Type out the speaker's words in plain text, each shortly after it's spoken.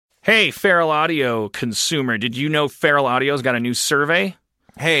Hey, Feral Audio consumer, did you know Feral Audio's got a new survey?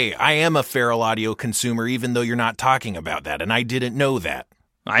 Hey, I am a Feral Audio consumer, even though you're not talking about that, and I didn't know that.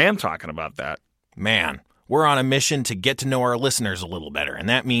 I am talking about that. Man, we're on a mission to get to know our listeners a little better, and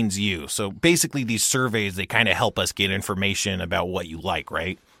that means you. So basically, these surveys, they kind of help us get information about what you like,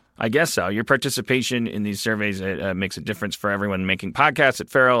 right? I guess so. Your participation in these surveys makes a difference for everyone making podcasts at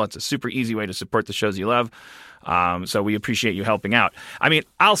Feral. It's a super easy way to support the shows you love. So we appreciate you helping out. I mean,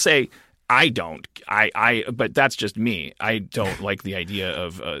 I'll say I don't. But that's just me. I don't like the idea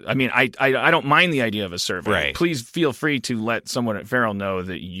of. I don't mind the idea of a survey. Right. Please feel free to let someone at Feral know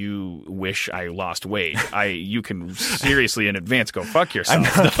that you wish I lost weight. You can seriously in advance go fuck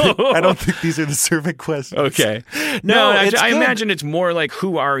yourself. I don't think these are the survey questions. Okay. No, I imagine it's more like,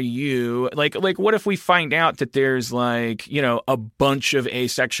 who are you? Like what if we find out that there's a bunch of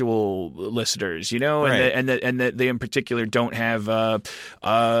asexual listeners, right. and that they in particular don't have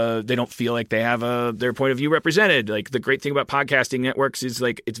they don't feel like they have their point of view represented. Like, the great thing about podcasting networks is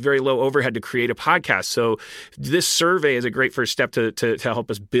it's very low overhead to create a podcast. So this survey is a great first step to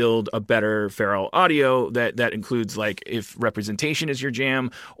help us build a better Feral Audio that includes if representation is your jam,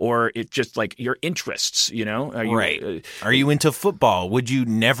 or it just your interests, Right. Are you into football? Would you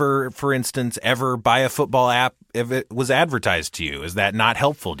never, for instance, ever buy a football app if it was advertised to you? Is that not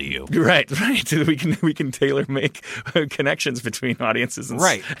helpful to you? Right. We can tailor make connections between audiences and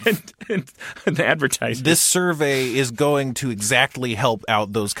and advertising. This survey is going to exactly help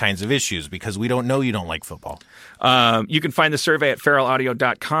out those kinds of issues, because we don't know you don't like football. You can find the survey at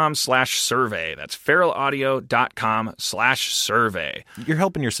feralaudio.com/survey. That's feralaudio.com/survey. You're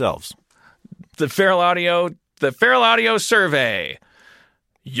helping yourselves. The Feral Audio survey.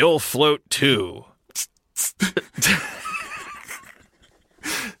 You'll float too.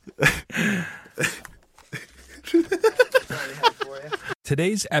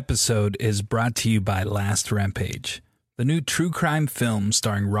 Today's episode is brought to you by Last Rampage, the new true crime film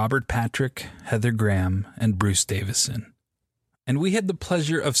starring Robert Patrick, Heather Graham, and Bruce Davison. And we had the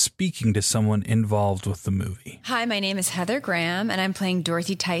pleasure of speaking to someone involved with the movie. Hi, my name is Heather Graham, and I'm playing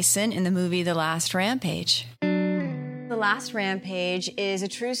Dorothy Tyson in the movie The Last Rampage. The Last Rampage is a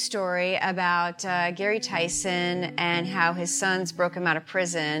true story about Gary Tyson and how his sons broke him out of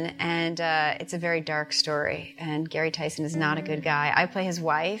prison, and it's a very dark story, and Gary Tyson is not a good guy. I play his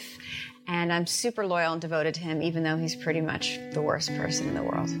wife, and I'm super loyal and devoted to him, even though he's pretty much the worst person in the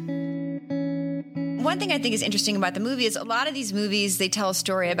world. One thing I think is interesting about the movie is a lot of these movies, they tell a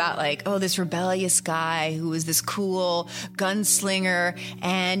story about this rebellious guy who was this cool gunslinger,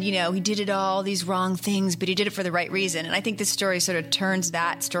 and, he did all these wrong things, but he did it for the right reason. And I think this story sort of turns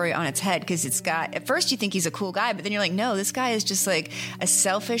that story on its head, because at first you think he's a cool guy, but then you're like, no, this guy is just a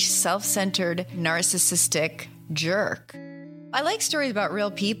selfish, self-centered, narcissistic jerk. I like stories about real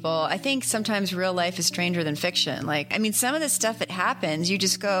people. I think sometimes real life is stranger than fiction. Some of the stuff that happens, you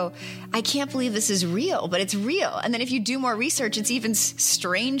just go, I can't believe this is real, but it's real. And then if you do more research, it's even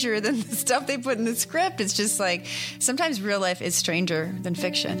stranger than the stuff they put in the script. It's just sometimes real life is stranger than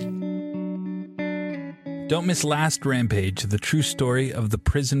fiction. Don't miss Last Rampage, the true story of the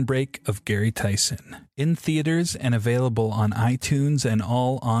prison break of Gary Tyson. In theaters and available on iTunes and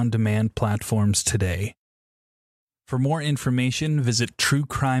all on-demand platforms today. For more information, visit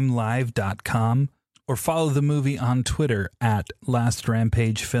truecrimelive.com or follow the movie on Twitter at Last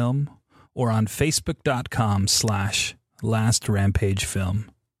Rampage Film or on Facebook.com/Last Rampage Film.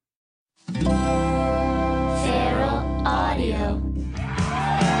 Feral Audio.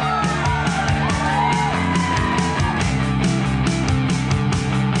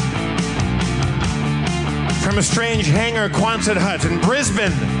 From a strange hangar Quonset hut in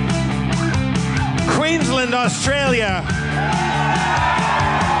Brisbane, Queensland, Australia.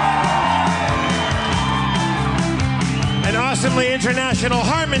 An awesomely international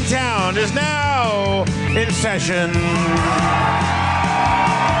Harmontown is now in session.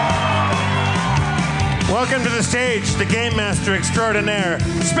 Welcome to the stage, the Game Master Extraordinaire,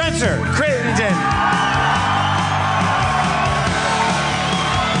 Spencer Crittenden.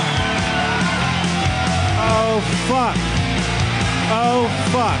 Oh, fuck.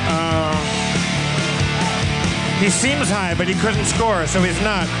 He seems high, but he couldn't score, so he's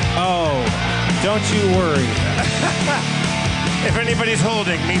not. Oh, don't you worry. If anybody's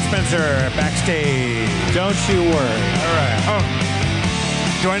holding, meet Spencer backstage. Don't you worry. All right. Oh,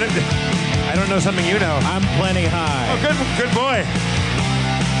 do I know? I don't know something you know. I'm plenty high. Oh, good boy.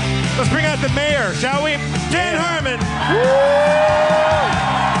 Let's bring out the mayor, shall we? Dan Harmon.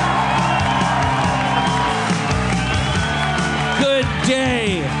 Good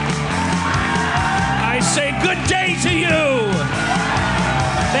day. I say good day to you.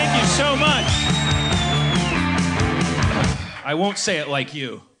 Thank you so much. I won't say it like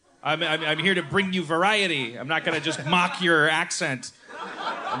you. I'm here to bring you variety. I'm not going to just mock your accent.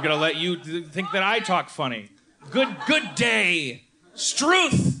 I'm going to let you think that I talk funny. Good day.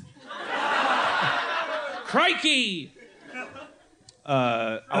 Struth. Crikey.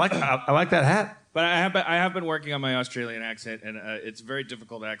 I like that hat. But I have been working on my Australian accent, and it's a very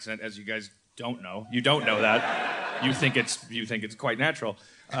difficult accent, as you guys don't know. You don't know that. You think it's quite natural.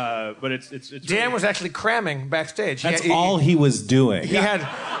 But it's Dan really... was actually cramming backstage. That's all he was doing. He had.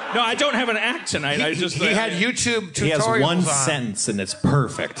 No, I don't have an act tonight. He had YouTube tutorials. He has one on. sentence and it's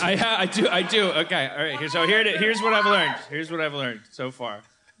perfect. I do. Okay, all right. So here's what I've learned. Here's what I've learned so far.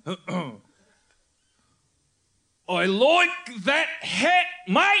 I like that hat,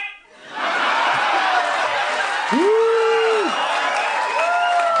 mate.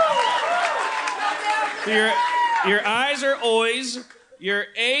 Your eyes are oys, your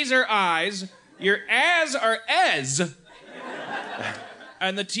A's are eyes, your A's are ez,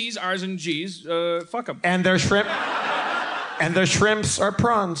 and the T's, R's, and G's, fuck them. And their shrimp, and their shrimps are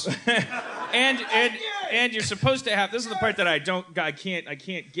prawns. And you're supposed to have. This is the part that I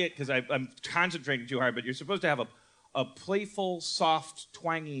can't get because I'm concentrating too hard. But you're supposed to have a playful, soft,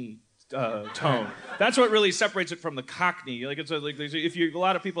 twangy tone. That's what really separates it from the Cockney. Like it's like if a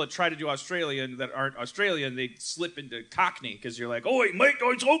lot of people that try to do Australian that aren't Australian, they slip into Cockney because you're like, "Oi, mate,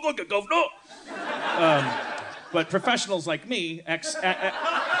 I talk like a governor." But professionals like me,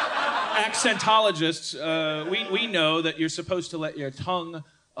 accentologists, we know that you're supposed to let your tongue.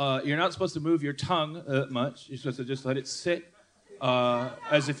 You're not supposed to move your tongue much. You're supposed to just let it sit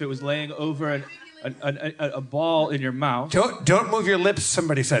as if it was laying over a ball in your mouth. Don't move your lips.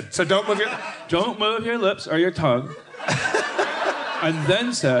 Somebody said. So don't move your lips or your tongue. And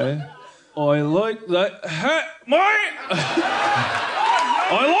then say, "I like that hat, mate.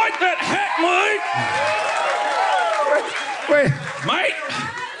 I like that hat, mate." Wait, mate.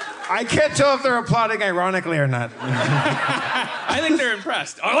 I can't tell if they're applauding ironically or not. I think they're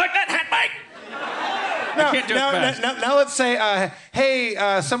impressed. I like that hat, mate. I can't do it fast. Now let's say, hey,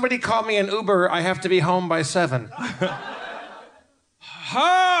 somebody call me an Uber. I have to be home by 7.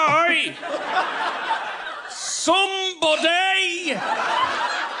 Hi! Somebody!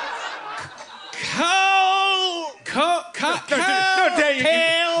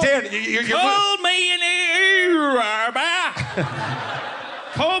 Call me an Uber!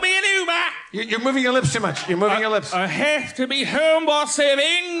 Call me an Uber! You're moving your lips too much. You're moving your lips. I have to be home by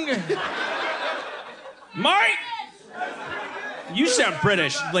 7. Mate! You sound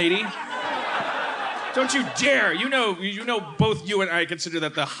British, lady. Don't you dare. You know both you and I consider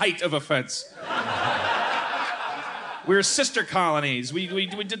that the height of offense. We're sister colonies. We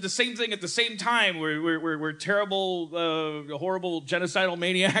did the same thing at the same time. We're terrible, horrible genocidal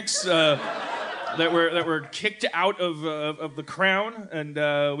maniacs that were kicked out of the crown, and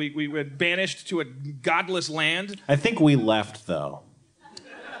we were banished to a godless land. I think we left, though.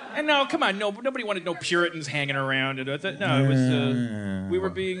 And no, come on, no, nobody wanted no Puritans hanging around. No, it was we were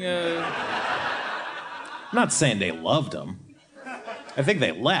being. I'm not saying they loved them. I think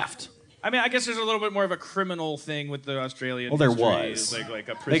they left. I mean, I guess there's a little bit more of a criminal thing with the Australian. Well, there history. was. Like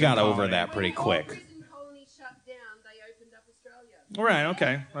a prison they got colony. Over that pretty quick. Right.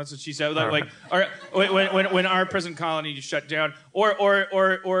 Okay. That's what she said. Like, when our prison colony shut down, or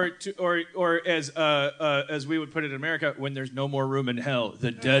as we would put it in America, when there's no more room in hell, the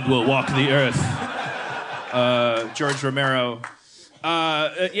dead will walk the earth. George Romero.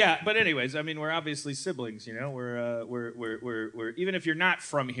 Yeah. But anyways, I mean, we're obviously siblings. You know, we're even if you're not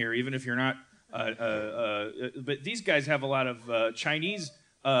from here, even if you're not. But these guys have a lot of Chinese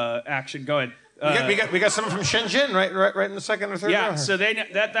action going. We got someone from Shenzhen, right in the second or third row. Yeah, so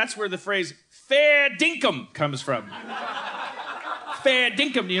that's where the phrase "fair dinkum" comes from. Fair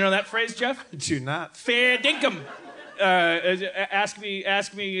dinkum. Do you know that phrase, Jeff? Do not. Fair dinkum. Ask me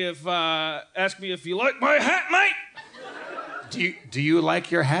if you like my hat, mate. Do you like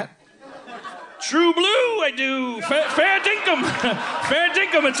your hat? True blue, I do. Fair dinkum. Fair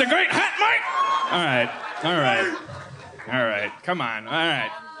dinkum. It's a great hat, mate. All right. Come on.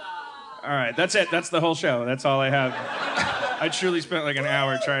 All right, that's it. That's the whole show. That's all I have. I truly spent like an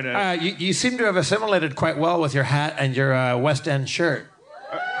hour trying to... You seem to have assimilated quite well with your hat and your West End shirt.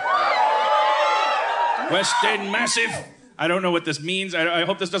 West End massive. I don't know what this means. I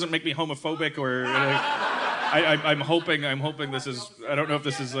hope this doesn't make me homophobic or... I'm hoping this is... I don't know if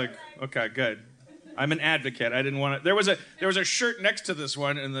this is like... Okay, good. I'm an advocate. I didn't want to... There was a shirt next to this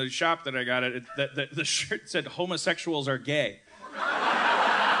one in the shop that I got it. The shirt said homosexuals are gay.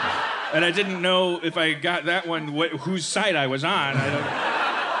 And I didn't know if I got that one whose side I was on.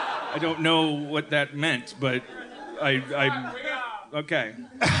 I don't know what that meant, but I okay.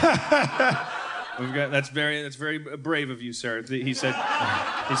 That's very brave of you, sir. He said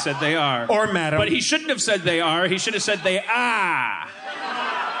they are. Or madam. But he shouldn't have said they are. He should have said they are.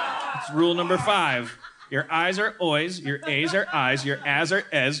 It's rule number 5. Your I's are oys, your A's are I's, your A's are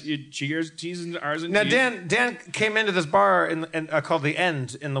es, your G's and R's and Now, G's. Dan came into this bar called The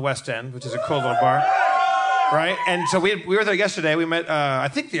End in the West End, which is a cool little bar, right? And so we were there yesterday. We met, I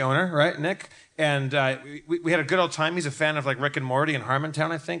think, the owner, right, Nick? And we had a good old time. He's a fan of like Rick and Morty and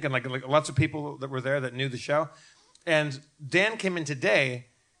Harmontown, I think, and like lots of people that were there that knew the show. And Dan came in today,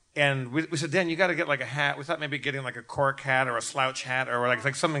 and we said, Dan, you got to get like a hat. We thought maybe getting like a cork hat or a slouch hat or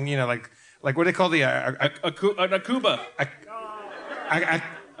like something, like what do they call the an Akuba,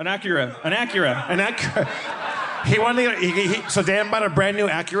 an Acura. An Acura. He wanted so Dan bought a brand new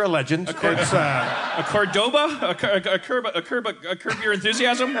Acura Legend. A Cordoba, a Curb Your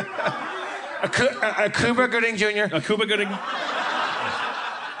Enthusiasm. A Cuba Gooding Jr. A Cuba Gooding.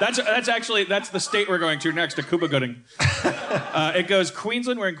 That's the state we're going to next, a Cuba Gooding. It goes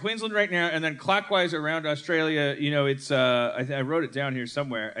Queensland. We're in Queensland right now, and then clockwise around Australia. It's I wrote it down here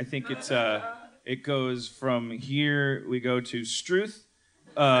somewhere. I think it goes from here. We go to Struth,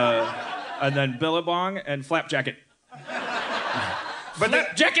 and then Billabong and Flapjacket.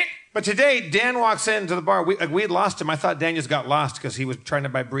 Flapjacket. But today, Dan walks into the bar. We had lost him. I thought Dan just got lost because he was trying to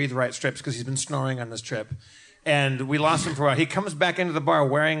buy Breathe Right strips because he's been snoring on this trip. And we lost him for a while. He comes back into the bar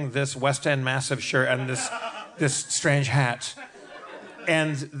wearing this West End Massive shirt and this strange hat.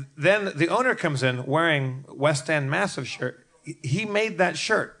 And then the owner comes in wearing West End Massive shirt. He made that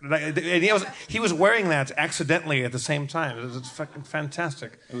shirt. And he was wearing that accidentally at the same time. It was fucking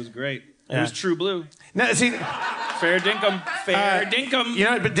fantastic. It was great. Yeah. It was true blue. Now, see, fair dinkum. Fair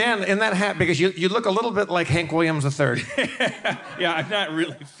dinkum. But Dan, in that hat, because you look a little bit like Hank Williams III. Yeah, I'm not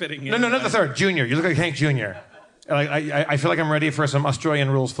really fitting in. No, not the third. Junior. You look like Hank Jr. I feel like I'm ready for some Australian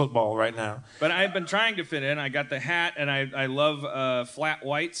rules football right now. But I've been trying to fit in. I got the hat, and I love flat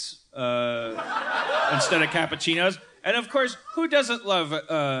whites instead of cappuccinos. And of course, who doesn't love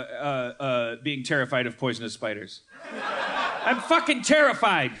being terrified of poisonous spiders? I'm fucking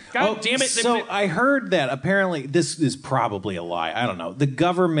terrified. God damn it. So I heard that apparently, this is probably a lie. I don't know. The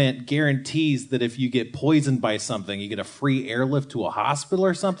government guarantees that if you get poisoned by something, you get a free airlift to a hospital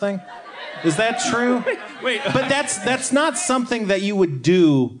or something. Is that true? Wait. But that's not something that you would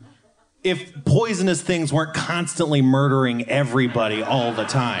do if poisonous things weren't constantly murdering everybody all the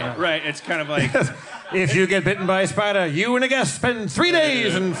time. Right. It's kind of like... If you get bitten by a spider, you and a guest spend 3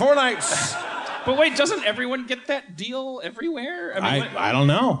 days and 4 nights. But wait, doesn't everyone get that deal everywhere? I don't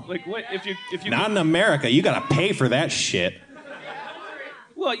know. Like what if you not in America? You got to pay for that shit.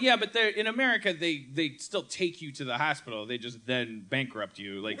 Well, yeah, but in America they still take you to the hospital. They just then bankrupt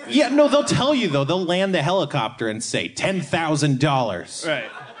you. They'll tell you though. They'll land the helicopter and say $10,000. Right.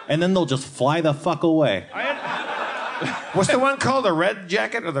 And then they'll just fly the fuck away. What's the one called? The red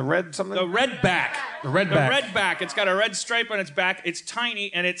jacket or the red something? The red back. The red back. The red back. It's got a red stripe on its back. It's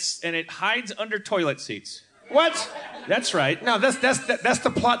tiny and it hides under toilet seats. What? That's right. No, that's the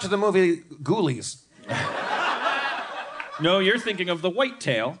plot to the movie Ghoulies. No, you're thinking of the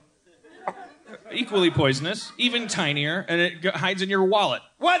whitetail. Equally poisonous, even tinier, and it hides in your wallet.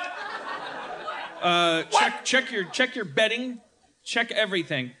 What? Check your bedding. Check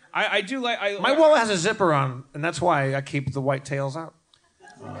everything. I do like... My wallet has a zipper on, and that's why I keep the white tails out.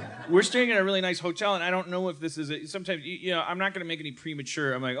 We're staying in a really nice hotel, and I don't know if this is... Sometimes, I'm not going to make any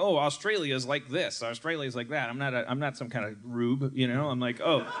premature... I'm like, oh, Australia's like this. Australia's like that. I'm not some kind of rube, I'm like,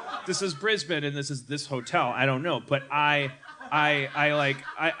 oh, this is Brisbane, and this is this hotel. I don't know, but I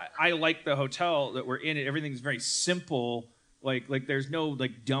like the hotel that we're in. Everything's very simple. Like there's no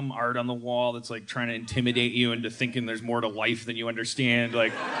like dumb art on the wall that's like trying to intimidate you into thinking there's more to life than you understand.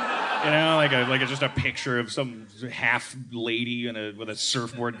 Like just a picture of some half lady with a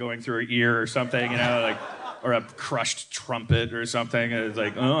surfboard going through her ear or something, or a crushed trumpet or something. And it's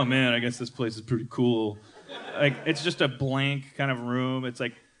like, oh man, I guess this place is pretty cool. Like it's just a blank kind of room. It's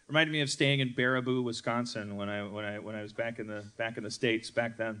like reminded me of staying in Baraboo, Wisconsin when I was back in the States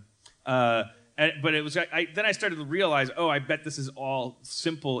back then. But it was then I started to realize, I bet this is all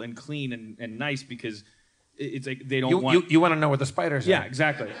simple and clean and nice because it's like they don't want... You want to know what the spiders are. Yeah,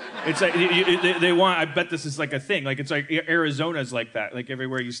 exactly. It's like they want... I bet this is like a thing. Like it's like Arizona's like that. Like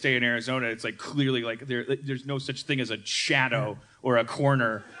everywhere you stay in Arizona, it's like clearly like there's no such thing as a shadow or a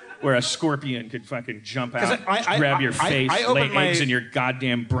corner. where a scorpion could fucking jump out, I grab your face, lay opened eggs in your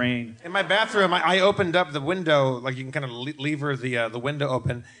goddamn brain. In my bathroom, I opened up the window, like you can kind of lever the window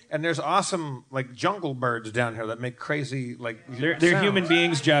open, and there's awesome like jungle birds down here that make crazy like. They're sounds. human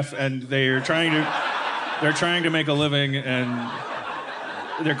beings, Jeff, and they're trying to make a living, and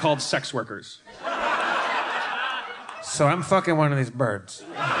they're called sex workers. So I'm fucking one of these birds,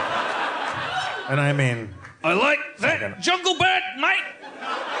 and I mean, I like that jungle bird, mate.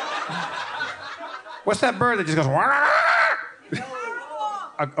 what's that bird that just goes? A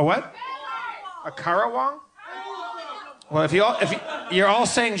what? A Karawang? Well, if you're all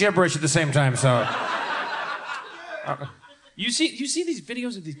saying gibberish at the same time, so. You see these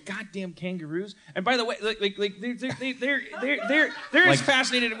videos of these goddamn kangaroos, and by the way, they're as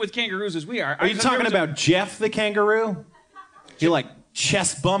fascinated with kangaroos as we are. Are you talking about Jeff the kangaroo? He like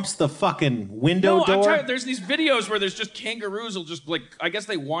chest bumps the fucking window door. There's these videos where there's just kangaroos will just like I guess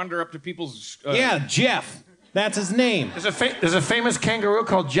they wander up to people's. Yeah, Jeff. That's his name. There's a famous kangaroo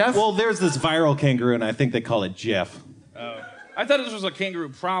called Jeff. Well, there's this viral kangaroo, and I think they call it Jeff. I thought this was a kangaroo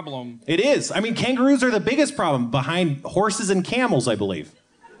problem. It is. I mean, kangaroos are the biggest problem behind horses and camels, I believe.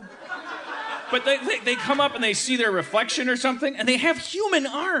 But they come up and they see their reflection or something, and they have human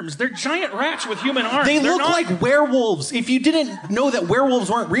arms. They're giant rats with human arms. They look like werewolves. If you didn't know that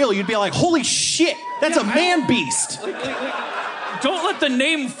werewolves weren't real, you'd be like, holy shit, that's a man beast. Don't let the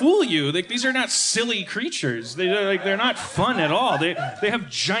name fool you. These are not silly creatures. They're not fun at all. They have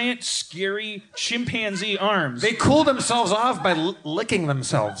giant, scary chimpanzee arms. They cool themselves off by licking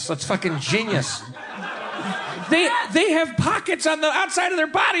themselves. That's fucking genius. They have pockets on the outside of their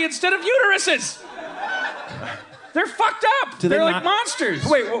body instead of uteruses. They're fucked up. They're like monsters.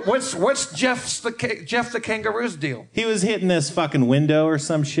 Wait, what's Jeff the kangaroo's deal? He was hitting this fucking window or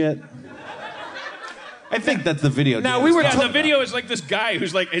some shit. I think that's the video. Now the video is like this guy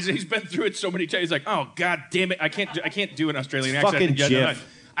who's like he's been through it so many times. He's like, oh god damn it, I can't do an Australian accent. Fucking Jeff.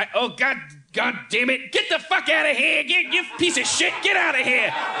 Oh god damn it, get the fuck out of here, you piece of shit, get out of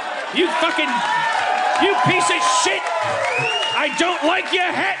here, you piece of shit. I don't like your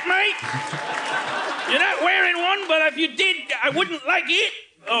hat, mate. You're not wearing one, but if you did, I wouldn't like it.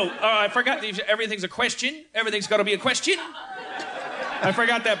 Oh, I forgot. Everything's a question. Everything's got to be a question. I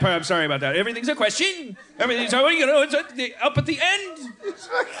forgot that part. I'm sorry about that. Everything's a question. It's up at the end.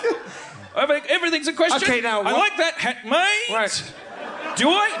 Everything's a question. Okay, now I like that hat, mate. Right. Do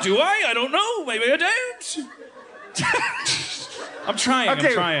I? I don't know. Maybe I don't. I'm trying. Okay,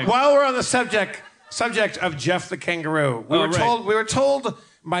 I'm trying. While we're on the subject of Jeff the kangaroo, we were told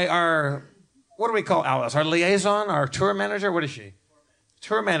by our, what do we call Alice? Our liaison, our tour manager. What is she?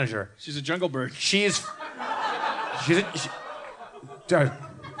 Tour manager. She's a jungle bird.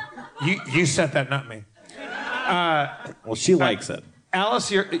 You said that, not me. Well, she likes it. Alice,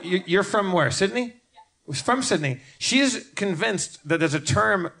 you're from where? Sydney? From Sydney. She's convinced that there's a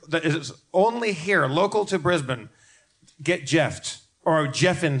term that is only here, local to Brisbane. Get jeffed. Or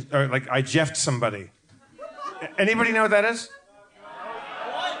jeffin', or like I jeffed somebody. Anybody know what that is?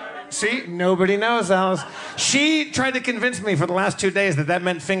 See? Nobody knows, Alice. She tried to convince me for the last 2 days that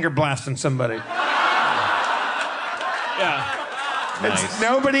meant finger blasting somebody. Yeah. Nice.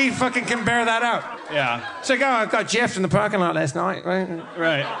 Nobody fucking can bear that out. Yeah. It's like, oh, I got jeffed in the parking lot last night, right?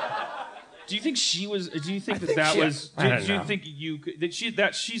 Right. Do you think she was? Do you think that was? Do you think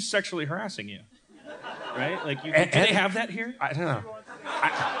that she's sexually harassing you? Right? Like, do they have that here? I don't know.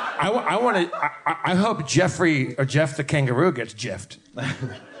 I want to. I hope Jeffrey or Jeff the kangaroo gets jeffed.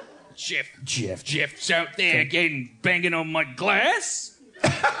 Jeff's out there banging on my glass.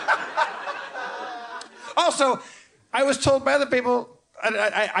 Also, I was told by other people,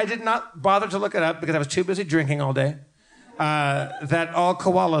 I did not bother to look it up because I was too busy drinking all day, that all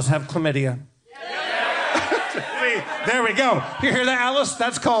koalas have chlamydia. There we go. You hear that, Alice?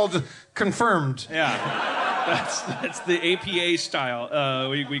 That's called confirmed. Yeah. That's the APA style.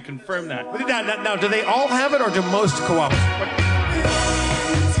 We confirm that. Now, do they all have it or do most koalas?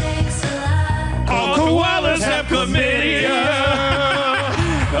 All koalas have chlamydia.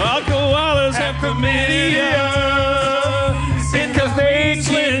 All koalas have chlamydia. Because they eat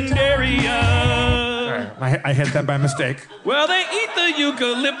Slenderia. I hit that by mistake. Well, they eat the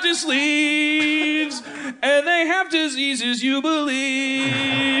eucalyptus leaves, and they have diseases you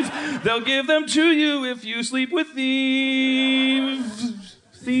believe. They'll give them to you if you sleep with thieves.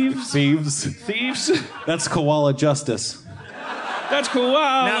 Thieves? That's koala justice. That's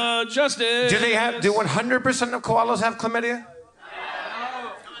koala justice. Do 100% of koalas have chlamydia?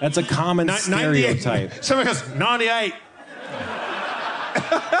 That's a common stereotype. Someone goes, 98.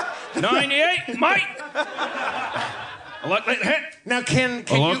 98, Mike. Now, can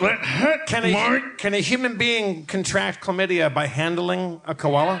a human being contract chlamydia by handling a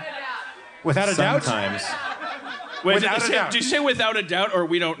koala? Without a doubt? Sometimes. Wait, Without a doubt. Did you say without a doubt or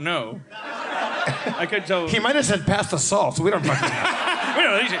we don't know? I could tell. He might have said past assault, so we don't fucking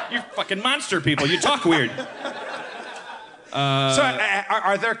know. You're fucking monster people. You talk weird. So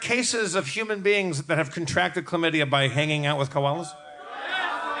are there cases of human beings that have contracted chlamydia by hanging out with koalas?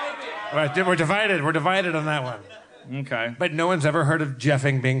 Right, we're divided. We're divided on that one. Okay. But no one's ever heard of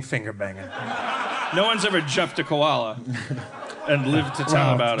Jeffing being finger banging. No one's ever jeffed a koala and lived to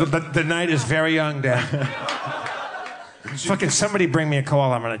tell about it. The night is very young, Dan. Fucking somebody bring me a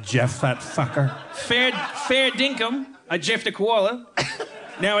koala. I'm gonna jeff that fucker. Fair dinkum. I jeffed a koala.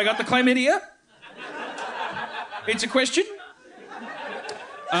 Now I got the chlamydia. It's a question. Do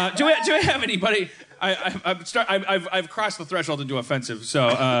I have anybody? I've crossed the threshold into offensive.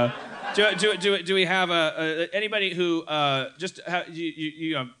 So do we have anybody who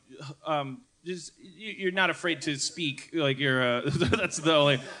you're not afraid to speak, like you're that's the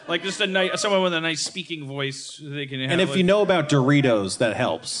only, like just someone with a nice speaking voice they can have. And if you know about Doritos, that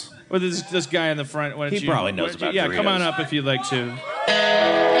helps. Well, this guy in the front. He probably knows about Doritos. Come on up if you'd like to.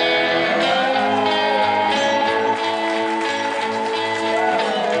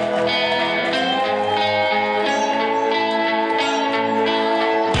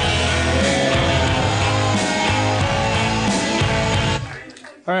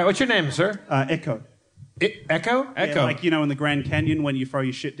 All right, what's your name, sir? Echo. Echo? Echo. Yeah, like, in the Grand Canyon when you throw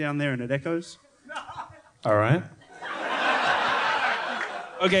your shit down there and it echoes. All right.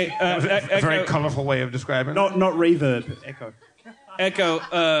 Okay. A very colorful way of describing it. Not reverb. Echo. Echo.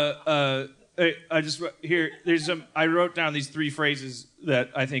 I just here. There's some. I wrote down these three phrases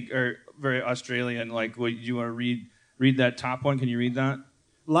that I think are very Australian. Like, do you want to read that top one? Can you read that?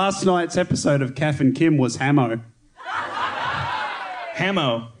 Last night's episode of Kath and Kim was Hamo.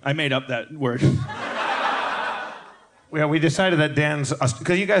 Hamo. I made up that word. Well, we decided that Dan's...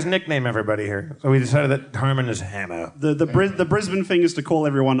 Because you guys nickname everybody here. So we decided that Harmon is Hamo. The Brisbane thing is to call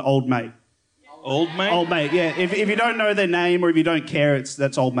everyone old mate. Old mate? Old mate, yeah. If you don't know their name or if you don't care,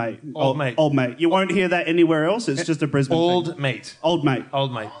 that's old mate. Old mate. Old mate. You won't hear that anywhere else. It's just a Brisbane thing. Old mate. Old mate.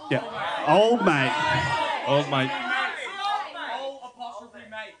 Old mate. Yeah. Old mate. Old mate.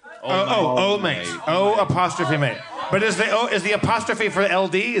 Old mate. O apostrophe mate. But is the apostrophe for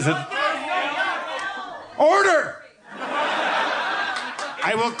LD? Is it... Order!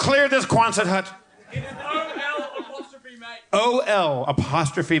 I will clear this Quonset hut. It's O-L apostrophe mate. O-L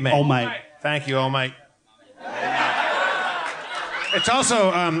apostrophe mate. Old mate. Thank you, old mate. It's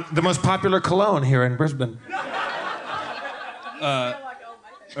also the most popular cologne here in Brisbane. All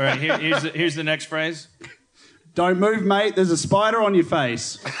right, here's the next phrase. Don't move, mate. There's a spider on your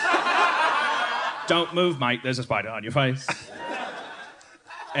face. Don't move, mate. There's a spider on your face.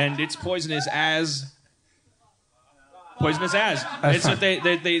 And it's poisonous as... Poisonous as. That's It's what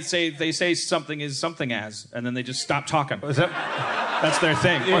they say something is something as, and then they just stop talking. Is that... That's their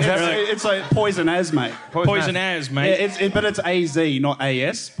thing. It's like poison as, mate. Poison as, mate. Yeah, but it's A-Z, not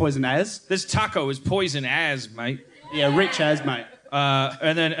A-S. Poison as. This taco is poison as, mate. Yeah, rich as, mate.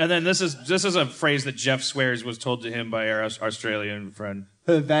 And then this is a phrase that Jeff swears was told to him by our Australian friend.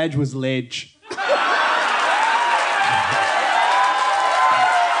 Her vag was ledge.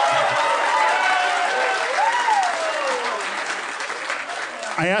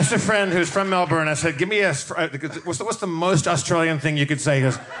 I asked a friend who's from Melbourne, I said, give me what's the most Australian thing you could say? He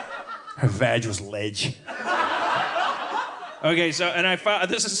goes, her vag was ledge. Okay, so, and I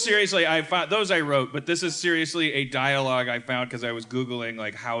found, this is seriously, those I wrote, but this is seriously a dialogue I found because I was Googling,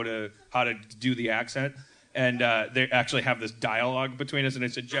 like, how to do the accent. And they actually have this dialogue between us, and I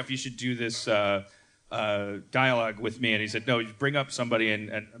said, Jeff, you should do this dialogue with me. And he said, no, you bring up somebody, and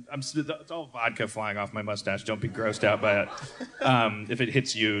it's all vodka flying off my mustache. Don't be grossed out by it. If it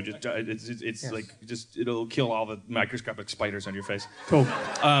hits you, just it's yes. Like, just it'll kill all the microscopic spiders on your face. Cool.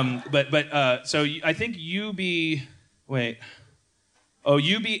 So I think you be... Wait. Oh,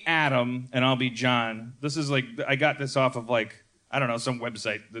 you be Adam, and I'll be John. This is like, I got this off of, like, I don't know, some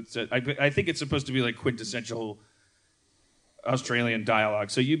website. I think it's supposed to be, like, quintessential Australian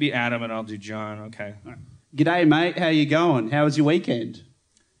dialogue. So you be Adam, and I'll do John. Okay. G'day, mate. How you going? How was your weekend?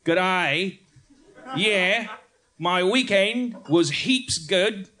 G'day. Yeah, my weekend was heaps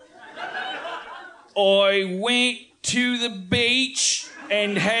good. I went to the beach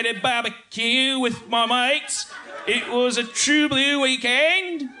and had a barbecue with my mates. It was a true blue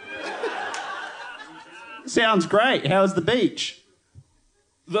weekend. Sounds great. How's the beach?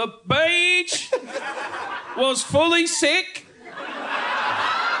 The beach was fully sick.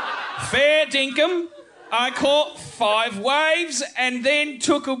 Fair dinkum. I caught 5 waves and then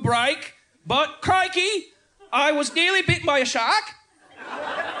took a break. But, crikey, I was nearly bitten by a shark.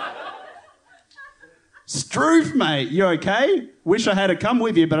 Struth, mate, you okay? Wish I had come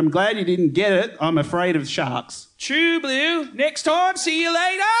with you, but I'm glad you didn't get it. I'm afraid of sharks. True blue. Next time, see you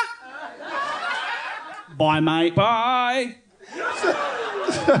later. Bye, mate. Bye.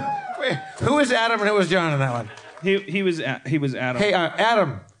 Wait, who was Adam and who was John in that one? He was Adam. Hey,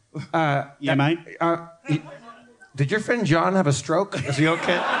 Adam. Yeah, mate. Did your friend John have a stroke? Is he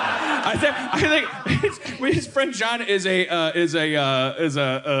okay? I think his friend John is a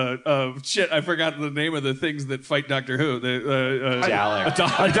shit. I forgot the name of the things that fight Doctor Who. Dalek.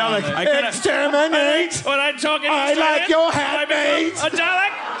 Exterminate. What I'm talking. I like your hat, mate. A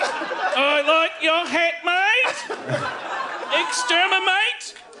Dalek. I like your hat, mate.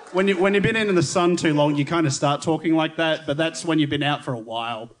 Exterminate. When you've been in the sun too long, you kind of start talking like that, but that's when you've been out for a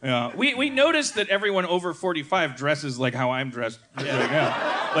while. Yeah. We noticed that everyone over 45 dresses like how I'm dressed right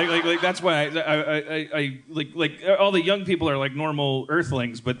now. Like that's why I like all the young people are like normal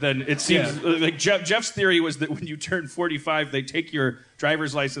Earthlings, but then it seems like Jeff's theory was that when you turn 45, they take your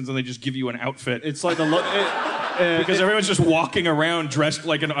driver's license and they just give you an outfit. It's like because everyone's just walking around dressed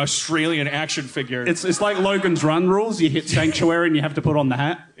like an Australian action figure. It's like Logan's Run rules. You hit Sanctuary and you have to put on the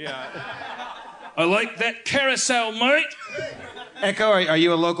hat. Yeah. I like that carousel, mate. Echo, are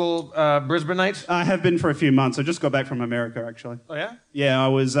you a local Brisbaneite? I have been for a few months. I just got back from America, actually. Oh, yeah? Yeah, I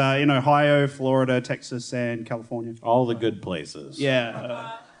was in Ohio, Florida, Texas, and California. All the good places.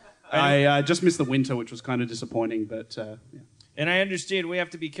 Yeah. I just missed the winter, which was kind of disappointing, but yeah. And I understand we have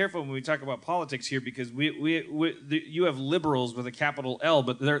to be careful when we talk about politics here because you have liberals with a capital L,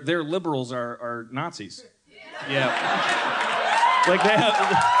 but their liberals are Nazis. Yeah. Like they have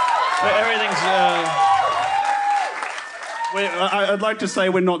everything's. I'd like to say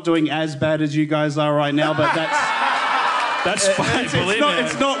we're not doing as bad as you guys are right now, but that's fine.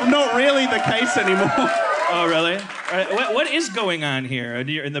 It's not really the case anymore. Oh, really? What is going on here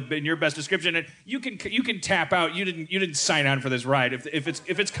in your best description? And you can tap out. You didn't sign on for this ride. If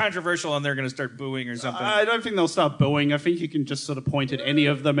it's controversial and they're going to start booing or something. I don't think they'll start booing. I think you can just sort of point at any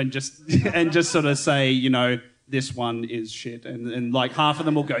of them and just sort of say, this one is shit, and like half of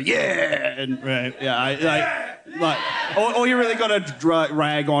them will go yeah, and right, yeah, all you really got to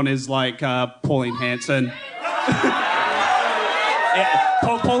rag on is like Pauline Hanson. Yeah,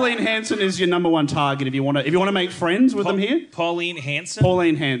 Pauline Hanson is your number one target if you want to make friends with them here. Pauline Hanson.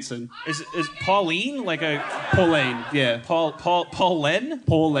 Pauline Hanson. Is Pauline like a Pauline? Yeah. Pauline. Pauline.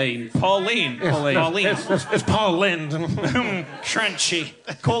 Pauline. Pauline. It's Paul Lind. Crunchy.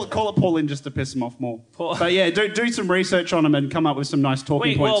 Call it Pauline just to piss him off more. But yeah, do some research on him and come up with some nice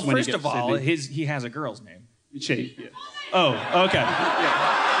talking points. Well, first of all, he has a girl's name. She. Yeah. Oh, okay.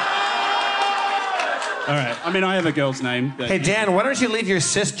 Yeah. All right. I mean, I have a girl's name. Hey, Dan, why don't you leave your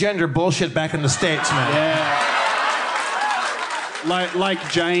cisgender bullshit back in the States, man? Yeah.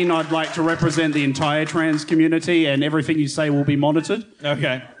 Like Jane, I'd like to represent the entire trans community, and everything you say will be monitored.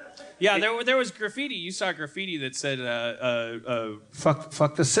 Okay. Yeah, there was graffiti. You saw graffiti that said...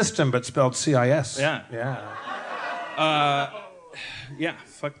 fuck the system, but spelled CIS. Yeah. Yeah. Yeah,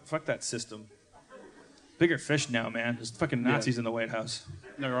 fuck that system. Bigger fish now, man. There's fucking Nazis in the White House.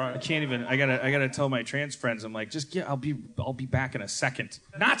 No, right. I can't even. I gotta tell my trans friends. I'm like, I'll be back in a second.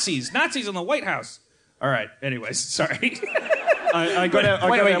 Nazis in the White House. All right. Anyways, sorry.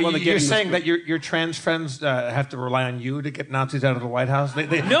 You're saying that your trans friends have to rely on you to get Nazis out of the White House? They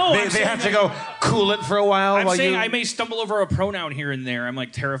have to go cool it for a while. I'm saying I may stumble over a pronoun here and there. I'm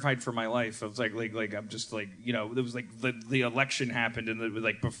like terrified for my life. I was like I'm just like it was like the election happened and it was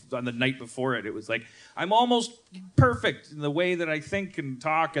like on the night before it was like I'm almost perfect in the way that I think and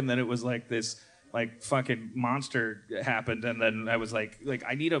talk, and then it was like this like fucking monster happened, and then I was like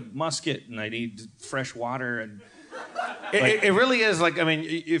I need a musket and I need fresh water and. It really is like, I mean,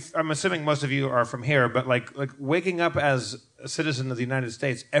 if I'm assuming most of you are from here, but like waking up as a citizen of the United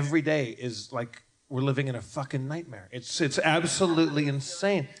States every day is like we're living in a fucking nightmare. It's absolutely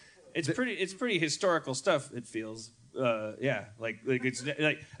insane. It's pretty historical stuff. It feels, yeah, like it's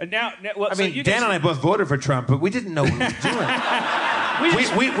like and now. Well, I mean, Dan and I both voted for Trump, but we didn't know what we were doing.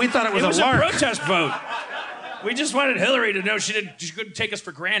 we thought it was a protest vote. We just wanted Hillary to know she couldn't take us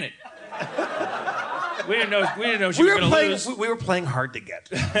for granted. We didn't know she was going to lose. We were playing hard to get.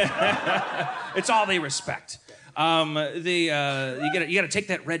 It's all they respect. You got to take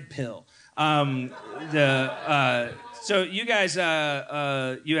that red pill. So you guys,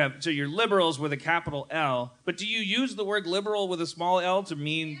 you're liberals with a capital L, but do you use the word liberal with a small L to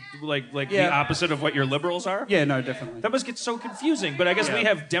mean like the opposite of what your liberals are? Yeah, no, definitely. That must get so confusing. But I guess we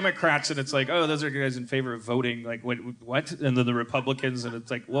have Democrats, and it's like, oh, those are guys in favor of voting. Like, what? And then the Republicans, and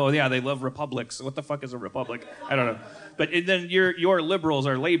it's like, well, yeah, they love republics. What the fuck is a republic? I don't know. But then your liberals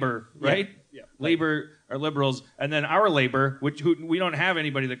are labor, right? Yeah. Labor are liberals, and then our labor, who we don't have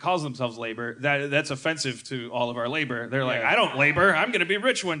anybody that calls themselves labor. That's offensive to all of our labor. They're like, I don't labor. I'm going to be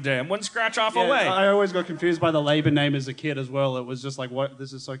rich one day. I'm one scratch off away. I always got confused by the Labour name as a kid as well. It was just like, what?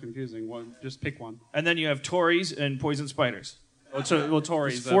 This is so confusing. Well, just pick one. And then you have Tories and poison spiders. Well,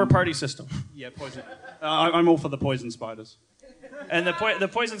 Tories. It's four-party system. Yeah, poison. I'm all for the poison spiders. And the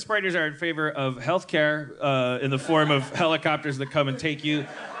poison spiders are in favor of health care in the form of helicopters that come and take you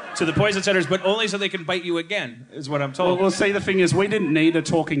to the poison centers, but only so they can bite you again, is what I'm told. Well, see, the thing is, we didn't need a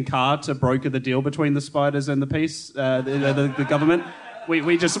talking car to broker the deal between the spiders and the peace, the government. They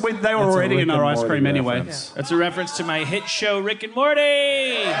were already in our ice cream anyway. Yeah. That's a reference to my hit show, Rick and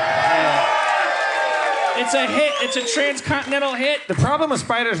Morty. It's a hit. It's a transcontinental hit. The problem with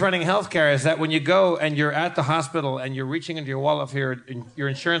spiders running healthcare is that when you go and you're at the hospital and you're reaching into your wallet for your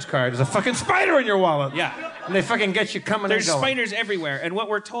insurance card, there's a fucking spider in your wallet. Yeah. And they fucking get you coming There's and going. spiders everywhere. And what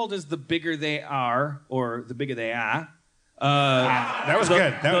we're told is the bigger they are, or the bigger they are. That was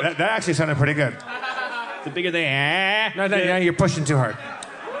good. That actually sounded pretty good. The bigger they are. No, you're pushing too hard.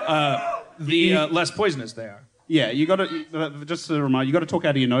 The less poisonous they are. Yeah, you got to, just to remind you, got to talk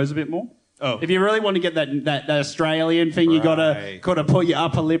out of your nose a bit more. Oh. If you really want to get that Australian thing, you got to put your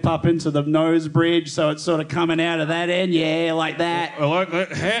upper lip up into the nose bridge so it's sort of coming out of that end. Yeah, like that. I like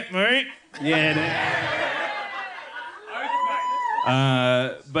that hat, mate. Yeah.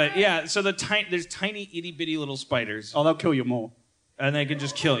 But yeah, so there's tiny itty bitty little spiders. Oh, they'll kill you more. And they can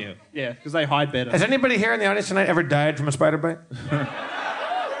just kill you. Yeah, because they hide better. Has anybody here in the audience tonight ever died from a spider bite?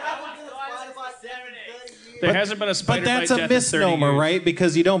 There hasn't been a spider bite. But that's death a in 30 misnomer, years. right?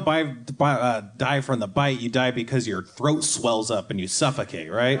 Because you don't die from the bite. You die because your throat swells up and you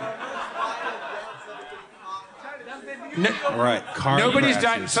suffocate, right? Right. Car Nobody's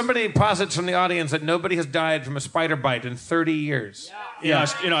crashes. died. Somebody posits from the audience that nobody has died from a spider bite in 30 years. Yeah.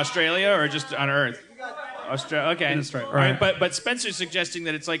 In Australia or just on Earth? Okay. In Australia. All right. But Spencer's suggesting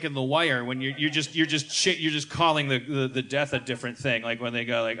that it's like in The Wire when you're just calling the death a different thing. Like when they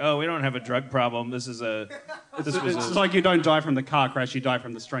go like, oh, we don't have a drug problem. It's like you don't die from the car crash, you die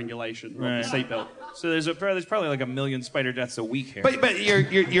from the strangulation or Right. the seatbelt. So there's probably like 1 million spider deaths a week here. But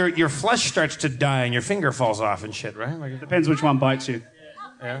your flesh starts to die and your finger falls off and shit, right? Like, Depends which one bites you.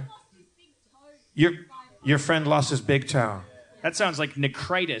 yeah. Your friend lost his big toe. That sounds like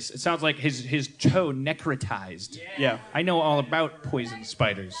necritis. It sounds like his toe necrotized. Yeah. I know all about poison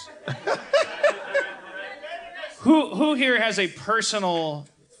spiders. Who here has a personal?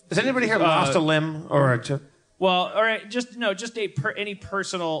 Has anybody here lost a limb or a toe? Well, all right, any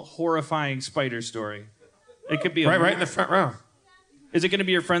personal horrifying spider story. It could be Right in the front row. Is it going to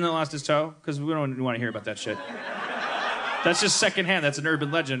be your friend that lost his toe? Because we don't want to hear about that shit. That's just secondhand. That's an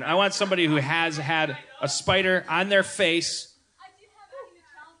urban legend. I want somebody who has had a spider on their face. I did have that in the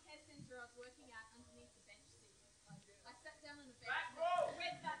childcare centre I was working at underneath the bench seat. I sat down on the bench,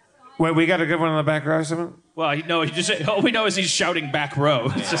 read that sign. Wait, we got a good one in the back row, someone? Well, all we know is he's shouting back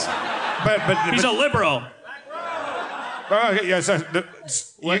row. It's just, he's a liberal. Oh, okay, yeah, so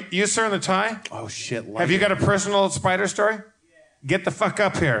you, sir, in the tie? Oh, shit. Have you got a personal spider story? Get the fuck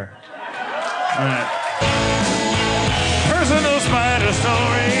up here. All right. Personal spider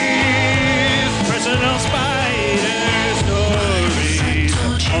stories. Personal spider stories.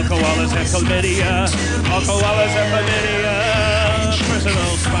 All koalas have chlamydia. All koalas have chlamydia.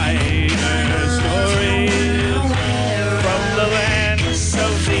 Personal spider stories. From the land of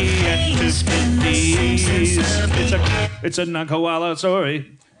the Antipodes. It's a non-koala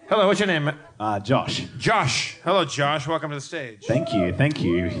story. Hello, what's your name? Josh. Josh. Hello, Josh. Welcome to the stage. Thank you.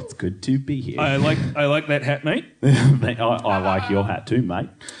 It's good to be here. I like that hat, mate. I like your hat too, mate.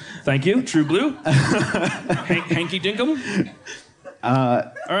 Thank you. True blue. Hanky dinkum.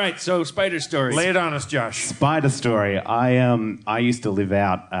 All right, so spider story. Lay it on us, Josh. Spider story. I used to live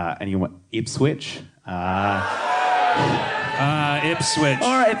out Ipswich. Ipswich.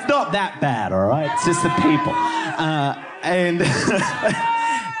 All right, it's not that bad. All right, it's just the people.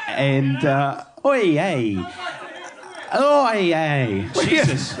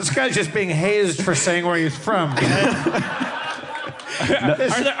 Jesus. This guy's just being hazed for saying where he's from. Are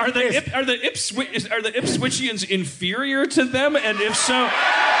the Ipswichians inferior to them? And if so,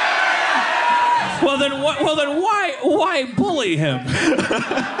 Well then why bully him?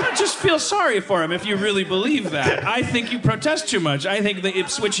 Just feel sorry for him if you really believe that. I think you protest too much. I think the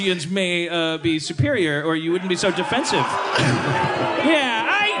Ipswichians may be superior, or you wouldn't be so defensive. Yeah,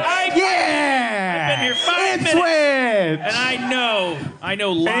 I've been here 5 minutes, and I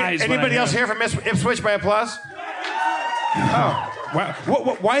know lies. Anybody else here from Ipswich by applause? Oh.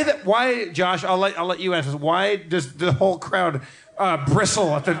 Why, Josh? I'll let you answer. Why does the whole crowd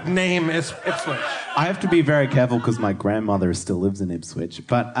bristle at the name Ipswich? I have to be very careful because my grandmother still lives in Ipswich,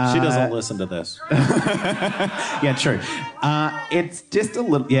 but She doesn't listen to this. yeah, true. It's just a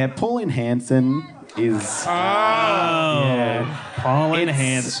little. Yeah, Pauline Hanson is. Pauline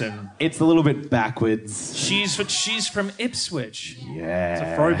Hanson. It's a little bit backwards. She's from Ipswich. Yeah. It's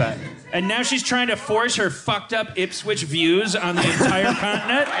a throwback. And now she's trying to force her fucked up Ipswich views on the entire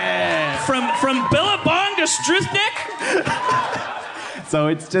continent. From Billabong to Struthnik. So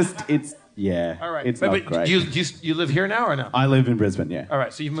it's yeah. All right. It's not great. You live here now or no? I live in Brisbane. Yeah. All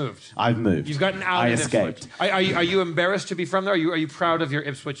right. So you've moved. I've moved. You've gotten out. I of escaped. Ipswich. Are you embarrassed to be from there? Are you proud of your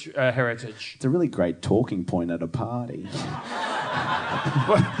Ipswich heritage? It's a really great talking point at a party.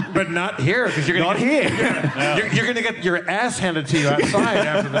 But not here, because you're gonna you're gonna get your ass handed to you outside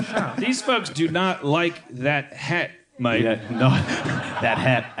after the show. These folks do not like that hat, mate. Yeah, no, that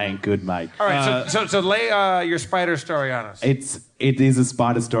hat ain't good, mate. All right, so lay your spider story on us. It is a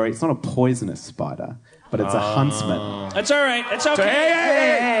spider story. It's not a poisonous spider, but it's a huntsman. That's all right. It's okay. So,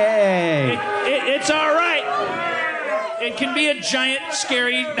 hey. It's all right. It can be a giant,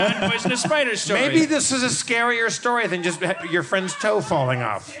 scary, non-poisonous spider story. Maybe this is a scarier story than just your friend's toe falling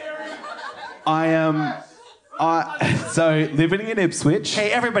off. So living in Ipswich.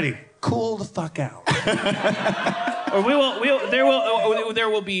 Hey, everybody, cool the fuck out. Or there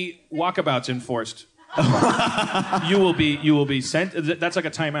will be walkabouts enforced. You will be sent. That's like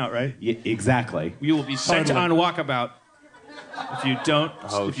a timeout, right? Yeah, exactly. You will be sent on walkabout if you don't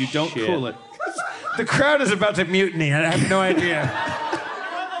shit. cool it. The crowd is about to mutiny. I have no idea.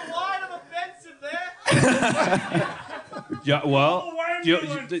 Yeah, well,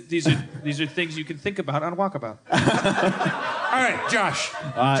 these are things you can think about on walkabout. All right, Josh.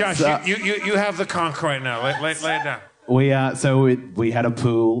 You have the conch right now. Lay it down. We had a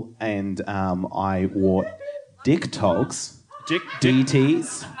pool and I wore dick togs.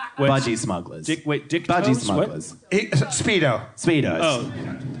 DTs. Budgie smugglers. Dick Budgie toes? smugglers. Speedos. Oh,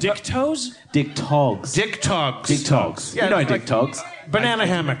 dick toes? Dick togs. Dick togs. Dick togs. Yeah, you know like dick togs. Banana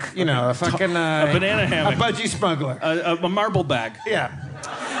hammock. You know, a fucking... a banana hammock. A budgie smuggler. A marble bag. Yeah.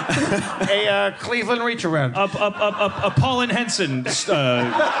 A Cleveland reach around. A Pauline Henson.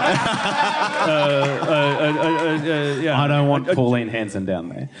 I don't want Pauline Hanson down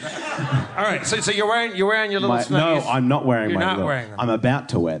there. All right, so you're wearing your little snuggies. No, I'm not wearing You're my not little. wearing them. I'm about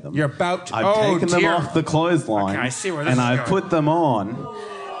to wear them. You're about to. I've taken them dear. off the clothesline. Okay, I see where this and is I've going. put them on,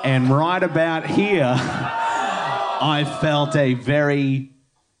 and right about here, I felt a very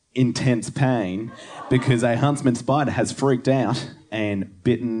intense pain because a huntsman spider has freaked out and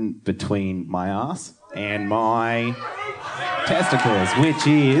bitten between my ass and my testicles, which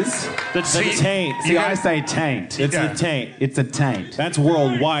is the taint. See, I say taint. It's the taint. It's a taint. That's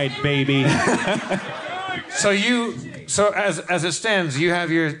worldwide, baby. So as it stands, you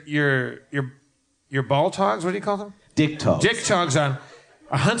have your ball togs. What do you call them? Dick togs. Dick togs on.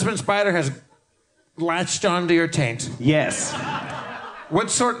 A huntsman spider has latched onto your taint. Yes. What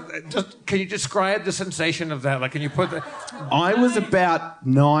sort? Can you describe the sensation of that? Like, can you put the? I was about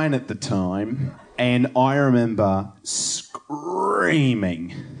 9 at the time, and I remember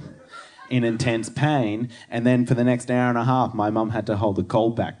screaming in intense pain. And then for the next hour and a half, my mum had to hold the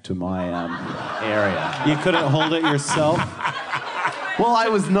cold back to my area. You couldn't hold it yourself? Well, I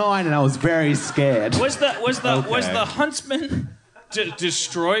was 9 and I was very scared. Was the huntsman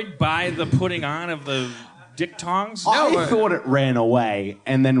destroyed by the putting on of the dick tongs? I thought it ran away,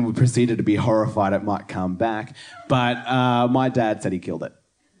 and then we proceeded to be horrified it might come back. But my dad said he killed it.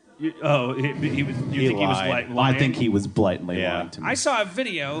 He think he was lying? I think he was blatantly lying to me. I saw a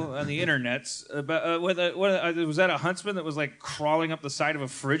video on the internet about was that a huntsman that was like crawling up the side of a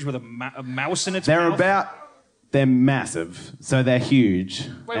fridge with a mouse in its mouth? They're massive, so they're huge.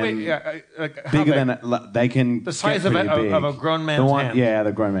 Wait, bigger than they can. The size get of pretty big. a grown man's hand. Yeah,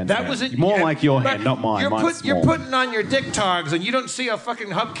 the grown man's that hand. was it. More like your hand, not mine. Mine's small. You're putting on your dick togs, and you don't see a fucking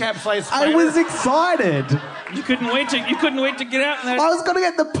hubcap-sized spider. I was excited. You couldn't wait to get out. I was going to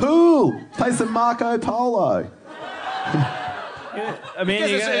get in the pool, play some Marco Polo. I mean,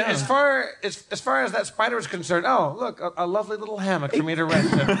 as far as that spider was concerned, oh look, a lovely little hammock for me to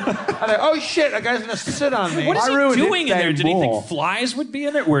rest in. I thought, oh shit, a guy's gonna sit on me. What is he doing in there? Did he think flies would be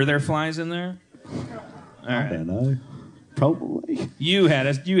in there? Were there flies in there? right. don't know. Probably. You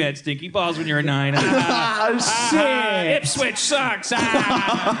had stinky balls when you were 9. Shit! Ipswich sucks. So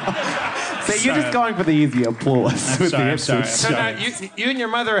you're just going for the easy applause. I'm sorry. So now you and your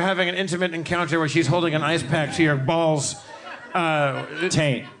mother are having an intimate encounter where she's holding an ice pack to your balls.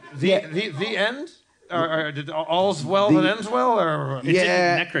 Taint. The end? Or did all's well that ends well? Or It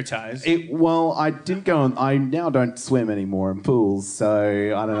didn't necrotize. Well, I didn't go. I now don't swim anymore in pools,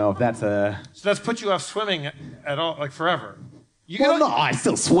 so I don't know if that's a. So that's put you off swimming at all, like forever. No, I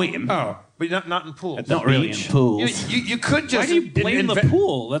still swim. Oh, but not in pools. Not really in pools. You could just. Why do you blame the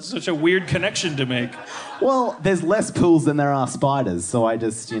pool? That's such a weird connection to make. Well, there's less pools than there are spiders, so I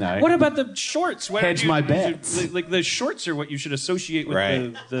just, What about the shorts? Hedge my bets. Like the shorts are what you should associate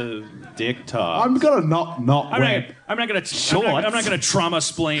with the dick talk. I'm gonna not I'm not gonna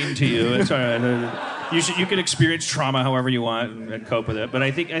trauma-splain to you. It's all right. You can experience trauma however you want and cope with it. But I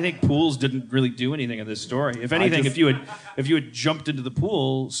think pools didn't really do anything in this story. If anything, if you had jumped into the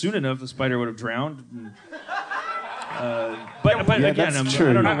pool soon enough, the spider would have drowned. But again, that's true.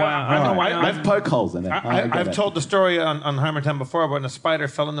 I don't know why. I've poked holes in it. I've told the story on Harmontown before, but when a spider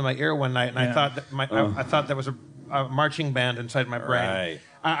fell into my ear one night, and I thought that I thought there was a marching band inside my brain. Right.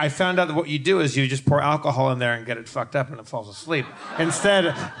 I found out that what you do is you just pour alcohol in there and get it fucked up, and it falls asleep.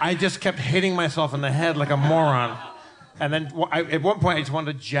 Instead, I just kept hitting myself in the head like a moron. And then at one point, I just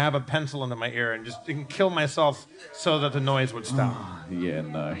wanted to jab a pencil into my ear and just kill myself so that the noise would stop. Yeah,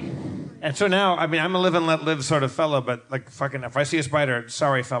 no. And so now, I mean, I'm a live and let live sort of fellow, but like fucking, if I see a spider,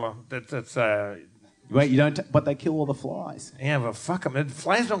 sorry, fellow. That's Wait, you don't. But they kill all the flies. yeah, but fuck them.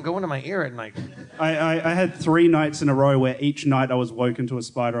 Flies don't go into my ear at night. I had 3 nights in a row where each night I was woken to a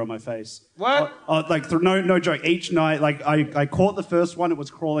spider on my face. What? No joke. Each night, like I caught the first one, it was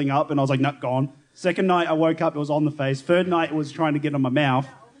crawling up, and I was like, "Nut, gone." Second night, I woke up, it was on the face. Third night, it was trying to get on my mouth.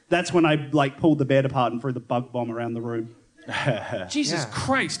 That's when I pulled the bed apart and threw the bug bomb around the room. Jesus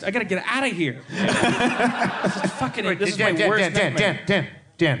Christ! I gotta get out of here. This is my worst nightmare.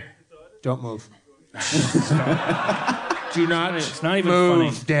 Dan, don't move. Do not. It's not even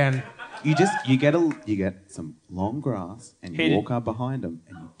move, funny. Dan. You get some long grass and you walk up behind them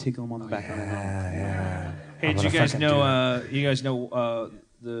and you tickle them on the back of the head. Hey, did you guys know? You guys know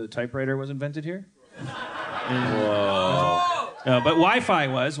the typewriter was invented here? Whoa. But Wi-Fi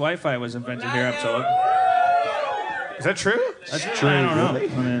was invented here. Absolutely. Is that true? That's true. I don't know.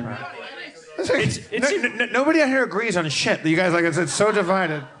 I mean, nobody out here agrees on shit. You guys it's so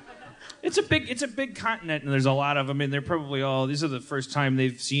divided. It's a big continent, and there's a lot of them. I mean, they're probably all. These are the first time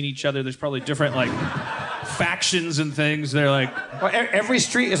they've seen each other. There's probably different factions and things. They're like. Well, every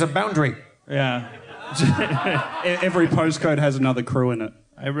street is a boundary. Yeah. Every postcode has another crew in it.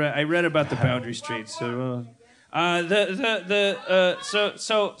 I read about the boundary streets. So, okay.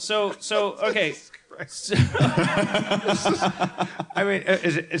 I mean,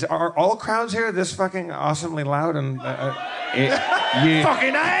 are all crowds here this fucking awesomely loud and fucking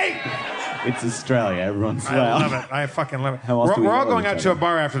A? It's Australia. Everyone's loud. I love it. I fucking love it. How else do we We're all know going each out other? to a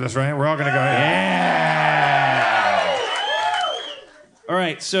bar after this, right? We're all gonna go. Yeah. All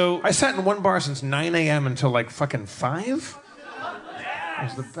right. So I sat in one bar since 9 a.m. until like fucking 5. It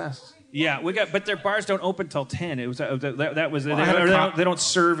was the best. yeah, but their bars don't open till 10. It was that was I had a they don't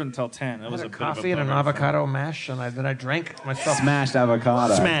serve until 10. That was I a had bit of a coffee and an bummer. avocado mash, and then I drank myself. Smashed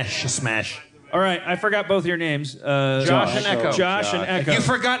avocado. Smash. All right, I forgot both your names. Josh and Echo. Josh and Echo. You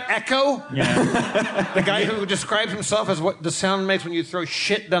forgot Echo? Yeah. The guy who describes himself as what the sound makes when you throw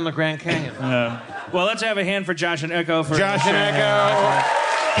shit down the Grand Canyon. Well, let's have a hand for Josh and Echo. Josh and Echo.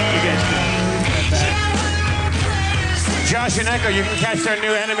 Josh and Echo, you can catch their new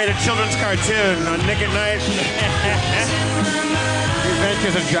animated children's cartoon on Nick at Night. The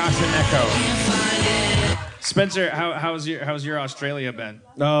Adventures of Josh and Echo. Spencer, how's your Australia been?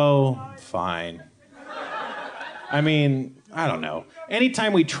 Oh, fine. I mean, I don't know.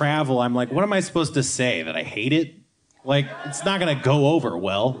 Anytime we travel, I'm like, what am I supposed to say? That I hate it? Like, it's not going to go over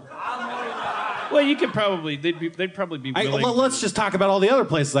well. Well, you could probably they'd probably be willing. Let's just talk about all the other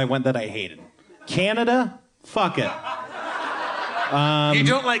places I went that I hated. Canada? Fuck it. You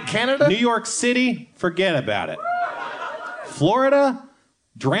don't like Canada? New York City? Forget about it. Florida?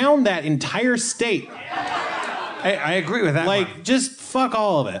 Drown that entire state. I agree with that. Just fuck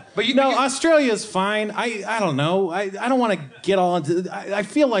all of it. But Australia's fine. I don't know. I don't want to get all into. I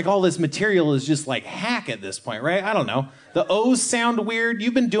feel like all this material is just like hack at this point, right? I don't know. The O's sound weird.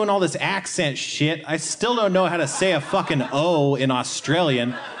 You've been doing all this accent shit. I still don't know how to say a fucking O in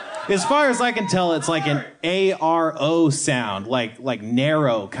Australian. As far as I can tell, it's like an A-R-O sound, like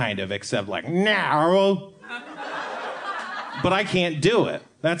narrow kind of, except like narrow. But I can't do it.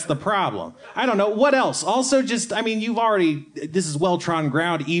 That's the problem. I don't know. What else? Also, just, I mean, this is well-trodden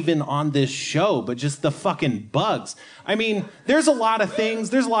ground even on this show, but just the fucking bugs. I mean, there's a lot of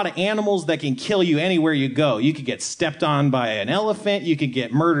things, there's a lot of animals that can kill you anywhere you go. You could get stepped on by an elephant, you could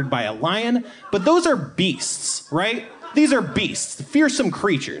get murdered by a lion, but those are beasts, right? These are beasts, fearsome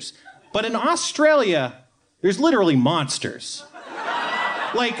creatures. But in Australia, there's literally monsters.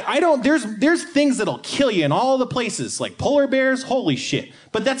 Like, there's things that'll kill you in all the places, like polar bears, holy shit.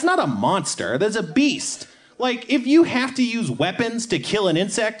 But that's not a monster, that's a beast. Like, if you have to use weapons to kill an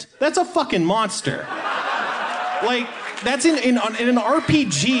insect, that's a fucking monster. Like, that's in an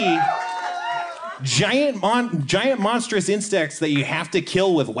RPG, giant monstrous insects that you have to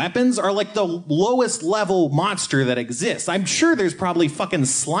kill with weapons are like the lowest level monster that exists. I'm sure there's probably fucking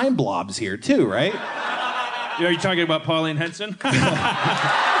slime blobs here too, right? Are you talking about Pauline Henson? I'm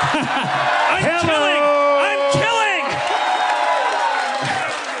killing!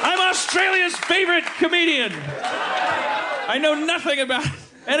 I'm Australia's favorite comedian. I know nothing about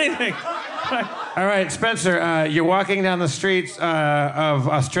anything. All right, Spencer, you're walking down the streets of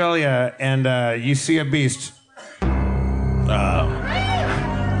Australia and you see a beast.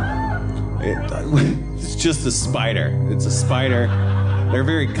 It's just a spider. It's a spider. They're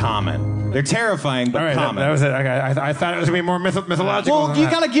very common. They're terrifying, but all right, common. That was it. Okay, I thought it was going to be more mythological. Well, you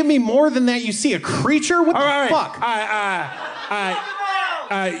got to give me more than that. You see a creature? What the fuck?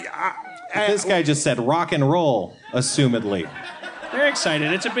 This guy just said rock and roll, assumedly. They're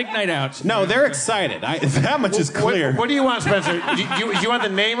excited. It's a big night out. No, they're excited. That much is clear. What do you want, Spencer? Do you want the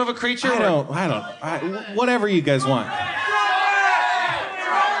name of a creature? I don't. Whatever you guys want.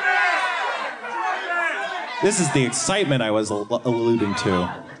 This is the excitement I was alluding to.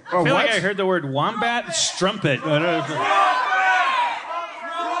 I feel like I heard the word wombat, strumpet. Oh,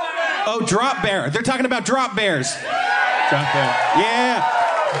 drop bear. They're talking about drop bears. Drop bear. Yeah.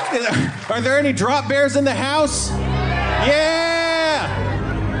 Are there any drop bears in the house? Yeah.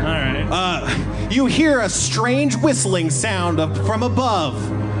 All right. You hear a strange whistling sound from above.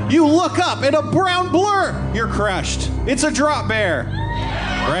 You look up and a brown blur. You're crushed. It's a drop bear.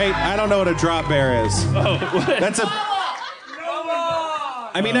 Right? I don't know what a drop bear is. Oh, what? That's a...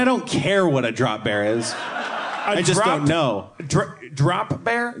 I mean, I don't care what a drop bear is. I just don't know. Drop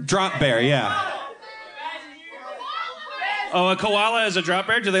bear? Drop bear, yeah. Oh, a koala is a drop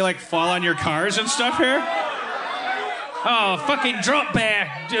bear? Do they, like, fall on your cars and stuff here? Oh, fucking drop bear.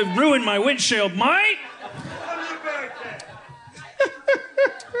 Ruined my windshield, mate.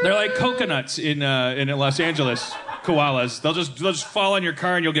 They're like coconuts in Los Angeles. Koalas. They'll just fall on your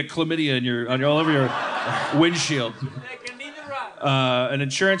car and you'll get chlamydia all over your windshield. And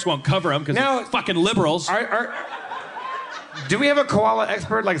insurance won't cover them because they're fucking liberals. Do we have a koala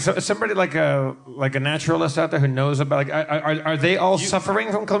expert, like somebody like a naturalist out there who knows about? Like, are they all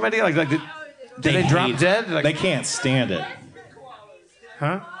suffering from chlamydia? Like did they drop dead? Like, they can't stand it.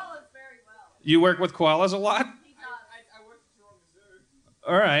 Huh? You work with koalas a lot?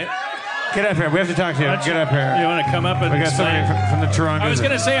 All right. Get up here. We have to talk to you. Get up here. You want to come up and we got somebody from the Toronto. I was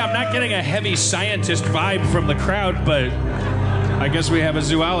going to say, I'm not getting a heavy scientist vibe from the crowd, but I guess we have a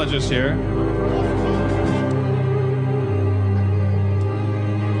zoologist here.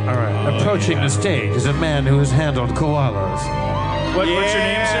 All right. Approaching the stage is a man who has handled koalas. What's your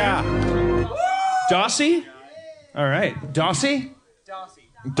name, sir? Dossie? All right. Dossie?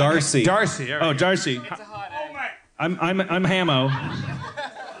 Darcy. Darcy. Right. Oh, Darcy. I'm Hamo.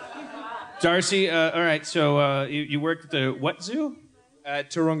 Darcy, all right, so you worked at the what zoo?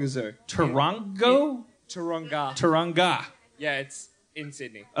 Taronga Zoo. Tarongo? Taronga. Taronga. Yeah, it's in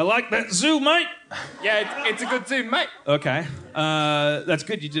Sydney. I like that zoo, mate. Yeah, it's a good zoo, mate. Okay. That's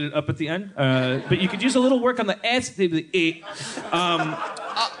good. You did it up at the end. But you could use a little work on the S.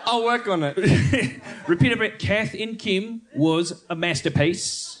 I'll work on it. Repeat a bit. Kath in Kim was a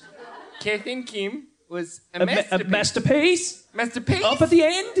masterpiece. Kath in Kim was a masterpiece. A masterpiece? Masterpiece? Up at the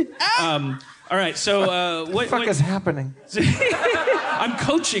end? All right, so... what the fuck is happening? I'm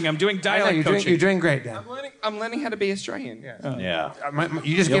coaching. I'm doing dialect coaching. You're doing great, Dan. I'm learning how to be Australian. Yeah.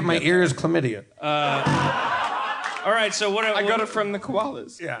 You just gave my ears chlamydia. All right, so what... I got it from the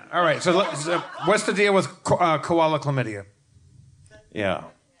koalas. Yeah, all right. So what's the deal with koala chlamydia? Yeah.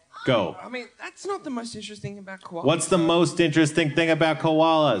 Go. I mean, that's not the most interesting about koalas. What's the most interesting thing about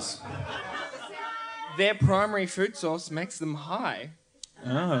koalas? Their primary food source makes them high.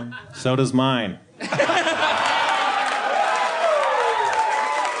 Oh. So does mine.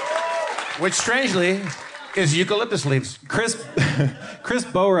 Which, strangely, is eucalyptus leaves. Chris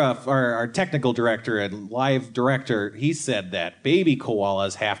Boruff, our technical director and live director, he said that baby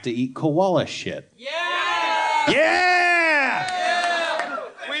koalas have to eat koala shit. Yeah!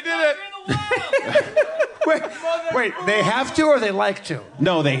 Wait, they have to or they like to?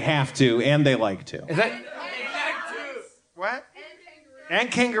 No, they have to, and they like to. Is that what? And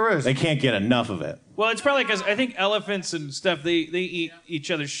kangaroos. They can't get enough of it. Well, it's probably because I think elephants and stuff, they eat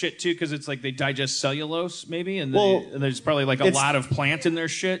each other's shit too, because it's like they digest cellulose, maybe, and there's probably like a lot of plant in their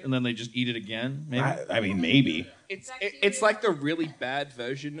shit, and then they just eat it again, maybe. I mean, maybe. It's like the really bad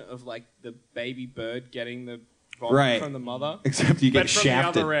version of like the baby bird getting the vomit from the mother. Except you get from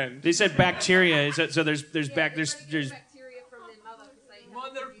shafted. the other end. They said bacteria, so there's bacteria from their mother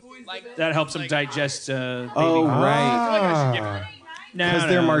that helps them digest. Baby. Oh, right. Because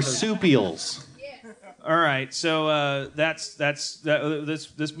they're marsupials. All right, so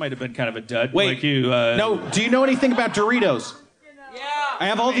this might have been kind of a dud. Wait, like you, no. Do you know anything about Doritos? Yeah. I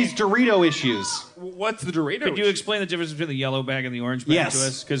have all these Dorito issues. What's the Dorito? Could you explain the difference between the yellow bag and the orange bag Yes. to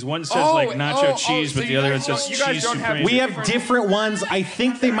us? Because one says like nacho cheese, but the other one says cheese supreme. We have different ones. I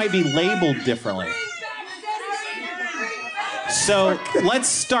think they might be labeled differently. So let's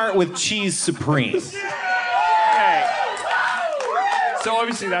start with cheese supreme. Okay. So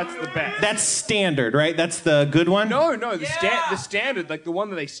obviously that's the best. That's standard, right? That's the good one? No, the standard, like the one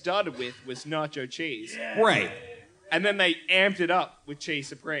that they started with was nacho cheese. Right. And then they amped it up with cheese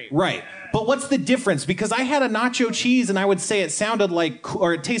supreme. Right. But what's the difference? Because I had a nacho cheese and I would say it sounded like,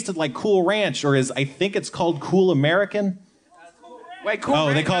 or it tasted like Cool Ranch, or I think it's called Cool American. Wait, Cool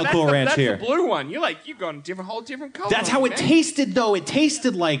Ranch? Oh, they call it Cool Ranch here. That's the blue one. You're gone a whole different color. That's how it tasted, though. It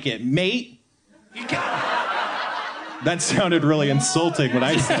tasted like it, mate. That sounded really insulting when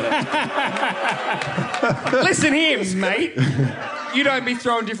I said it. Listen here, mate. You don't be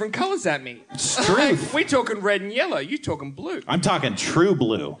throwing different colors at me. It's truth. We talking red and yellow. You talking blue. I'm talking true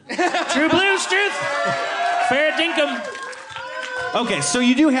blue. True blue's truth. Fair dinkum. Okay, so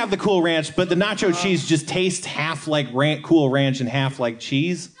you do have the Cool Ranch, but the nacho cheese just tastes half like Cool Ranch and half like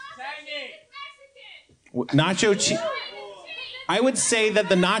cheese. Nacho cheese. I would say that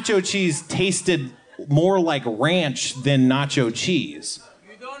the nacho cheese tasted more like ranch than nacho cheese.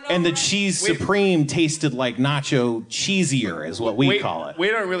 And the cheese supreme tasted like nacho cheesier, is what we call it. We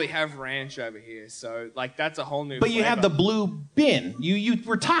don't really have ranch over here, so like that's a whole new. But you have the blue bin. You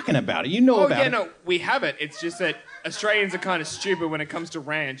were talking about it. You know about it. Oh yeah, no, we have it. It's just that Australians are kind of stupid when it comes to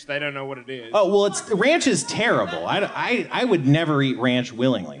ranch. They don't know what it is. Oh well, ranch is terrible. I would never eat ranch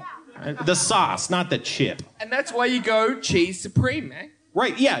willingly. The sauce, not the chip. And that's why you go cheese supreme, man.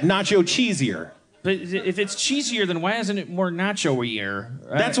 Right? Yeah, nacho cheesier. But if it's cheesier, then why isn't it more nacho-ier?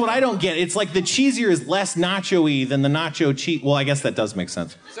 Right? That's what I don't get. It's like the cheesier is less nacho-y than the nacho cheese. Well, I guess that does make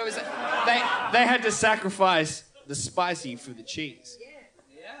sense. So is it, they had to sacrifice the spicy for the cheese.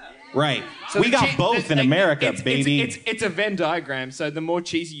 Right. So we got both in America, baby. It's a Venn diagram. So the more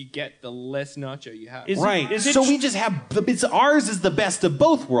cheesy you get, the less nacho you have. So we just have ours is the best of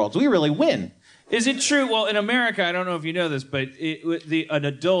both worlds. We really win. Is it true? Well, in America, I don't know if you know this, but an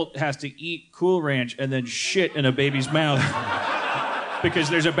adult has to eat Cool Ranch and then shit in a baby's mouth because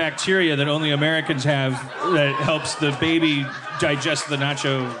there's a bacteria that only Americans have that helps the baby digest the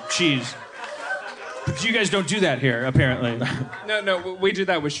nacho cheese. But you guys don't do that here, apparently. No, we do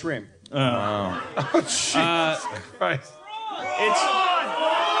that with shrimp. Oh, Jesus Christ.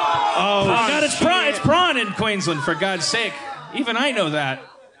 God, it's prawn. It's prawn in Queensland, for God's sake. Even I know that.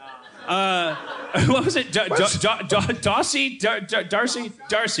 What was it? Darcy? Darcy.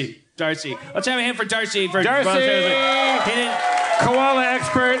 Let's have a hand for Darcy. Koala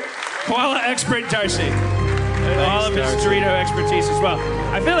expert. Koala expert Darcy. All of his Dorito expertise as well.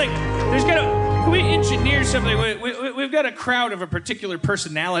 I feel like there's can we engineer something? We've got a crowd of a particular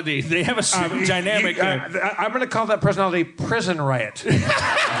personality. They have a certain dynamic. I'm going to call that personality Prison Riot.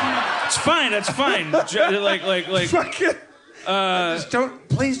 It's fine. That's fine.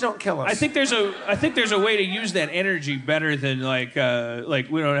 Please don't kill us. I think there's a way to use that energy better than like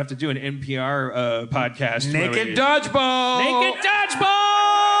we don't have to do an NPR podcast. Naked dodgeball. Naked dodgeball.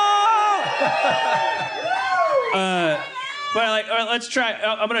 But let's try.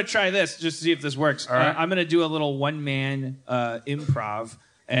 I'm gonna try this just to see if this works. All right. I'm gonna do a little one-man improv,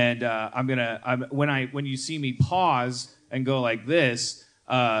 and when you see me pause and go like this,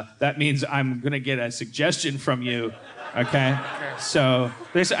 that means I'm gonna get a suggestion from you. Okay. So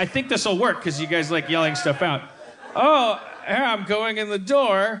I think this will work because you guys like yelling stuff out. Oh, here I'm going in the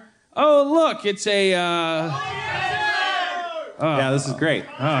door. Oh, look, it's a. Yeah, this is great.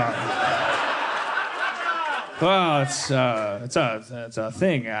 Well, it's a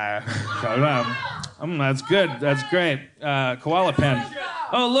thing. That's good. That's great. Koala pen.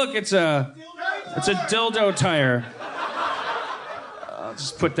 Oh, look, it's a dildo tire. I'll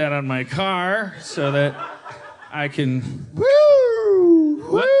just put that on my car so that I can. Woo!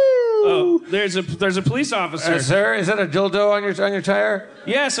 What? Woo! There's a police officer. Sir, is that a dildo on your tire?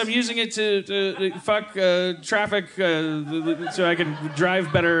 Yes, I'm using it to fuck traffic so I can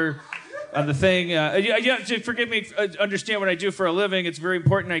drive better on the thing. Forgive me, understand what I do for a living. It's very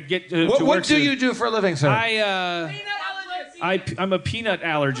important I get to work. What do you do for a living, sir? I'm a peanut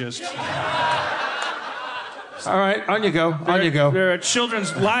allergist. All right, on you go. There are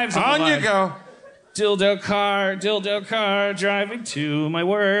children's lives in the On you go. Dildo car, driving to my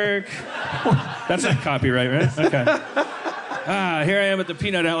work. That's not copyright, right? Okay. Here I am at the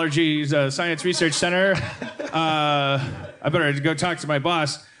Peanut Allergy Science Research Center. I better go talk to my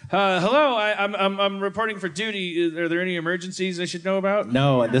boss. Hello, I'm reporting for duty. Are there any emergencies I should know about?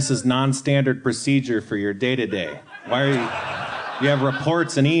 No, this is non-standard procedure for your day-to-day. Why are you... You have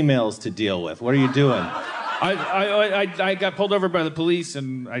reports and emails to deal with. What are you doing? I got pulled over by the police,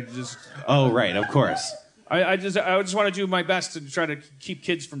 and I just... Oh, right, of course. I just want to do my best to try to keep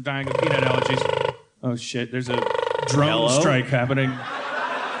kids from dying of peanut allergies. Oh, shit, there's a drone strike happening.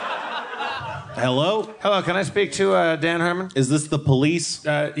 Hello? Hello, can I speak to Dan Herman? Is this the police?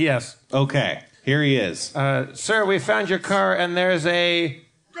 Yes. Okay, here he is. Sir, we found your car, and there's a...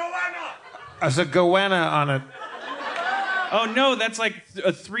 There's a goanna on it. Oh, no, that's like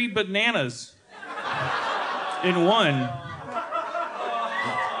 3 bananas in one.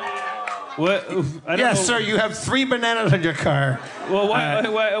 What? I don't know. Sir, you have 3 bananas in your car. Well, why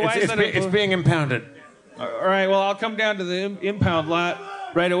is that? It's being impounded. All right, well, I'll come down to the impound lot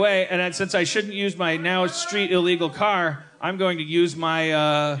right away, and since I shouldn't use my now street illegal car, I'm going to use my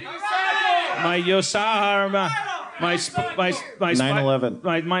Yosar, my 911.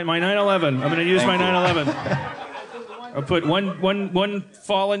 My 911. I'm going to use my 911. I'll put one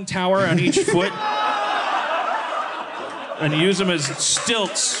fallen tower on each foot and use them as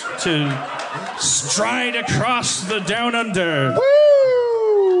stilts to stride across the down under.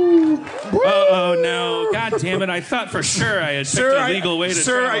 Woo! Oh no! God damn it! I thought for sure I had picked a legal way to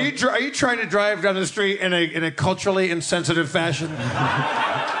Sir, travel. are you trying to drive down the street in a culturally insensitive fashion?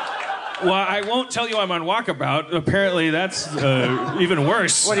 Well, I won't tell you I'm on walkabout. Apparently, that's even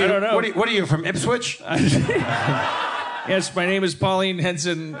worse. I don't know. What are you from Ipswich? Yes, my name is Pauline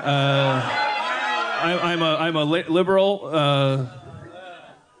Henson. I'm a liberal,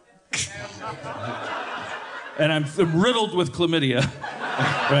 and I'm riddled with chlamydia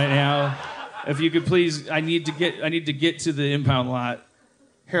right now. If you could please, I need to get to the impound lot.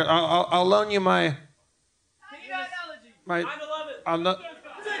 Here, I'll loan you my. My. I'll not.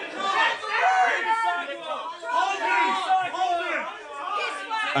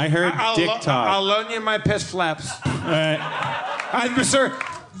 I heard dick talk. I'll loan you my piss flaps. All right. Sir,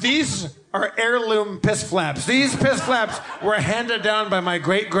 these are heirloom piss flaps. These piss flaps were handed down by my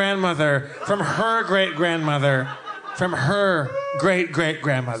great-grandmother from her great-grandmother from her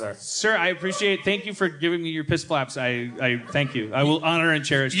great-great-grandmother. Sir, I appreciate. Thank you for giving me your piss flaps. I thank you. I will honor and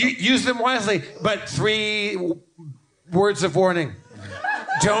cherish them. Use them wisely, but 3 words of warning.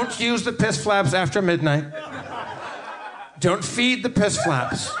 Don't use the piss flaps after midnight. Don't feed the piss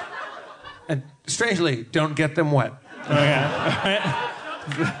flaps. And strangely, don't get them wet. Okay.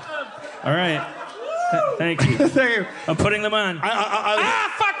 All right. Thank you. Thank you. I'm putting them on.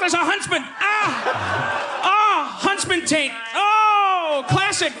 Fuck, there's a huntsman. Huntsman taint. Oh,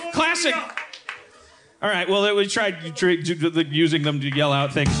 classic. All right, well, we tried using them to yell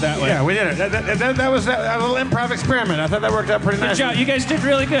out things that way. Yeah, we did it. That was a little improv experiment. I thought that worked out pretty Good nicely. job. You guys did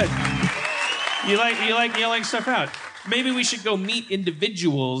really good. You like yelling stuff out. Maybe we should go meet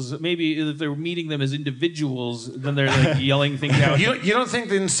individuals. Maybe if they're meeting them as individuals, then they're like yelling things out. You don't think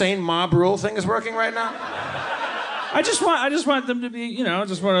the insane mob rule thing is working right now? I just want them to be,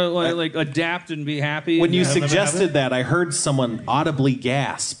 just want to like adapt and be happy. When you suggested that, I heard someone audibly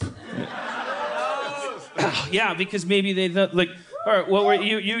gasp. Yeah, because maybe they thought, like, all right. Well,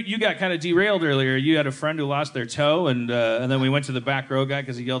 you got kind of derailed earlier. You had a friend who lost their toe, and then we went to the back row guy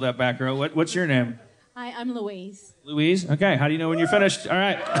because he yelled out back row. What's your name? Hi, I'm Louise. Louise? Okay. How do you know when you're finished? All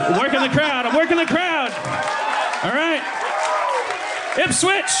right. I'm working the crowd. All right.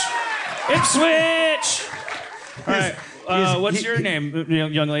 Ipswich. All right. What's your name,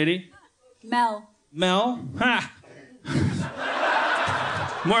 young lady? Mel. Mel? Ha.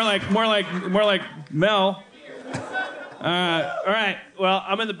 More like Mel. All right. Well,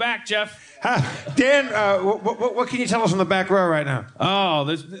 I'm in the back, Jeff. Dan, what can you tell us on the back row right now? Oh,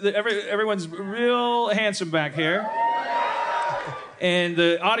 everyone's real handsome back here. And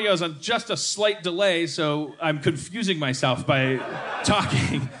the audio's on just a slight delay, so I'm confusing myself by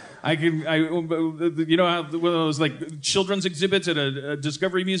talking. you know how one of those like children's exhibits at a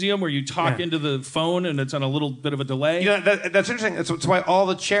Discovery Museum where you talk into the phone and it's on a little bit of a delay? You know, that's interesting. That's why all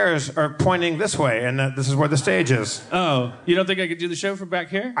the chairs are pointing this way, and this is where the stage is. Oh, you don't think I could do the show from back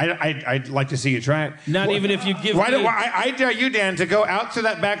here? I'd like to see you try it. Not even if you give me... I dare you, Dan, to go out through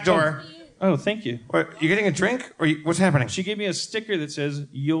that back door. Oh, thank you. You getting a drink? Or what's happening? She gave me a sticker that says,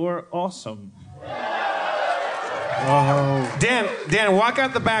 "You're awesome." Oh. Dan, walk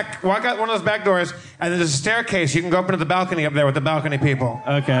out the back. Walk out one of those back doors, and there's a staircase. You can go up into the balcony up there with the balcony people.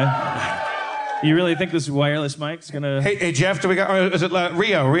 Okay. You really think this wireless mic's gonna? Hey, Jeff, do we got? Or is it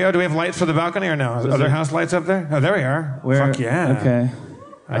Rio? Rio, do we have lights for the balcony or no? Are there house lights up there? Oh, there we are. Where? Fuck yeah. Okay.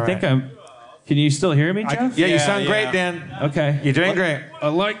 I think I'm. Can you still hear me, Jeff? Yeah, you sound great, Dan. Okay. You're doing great. I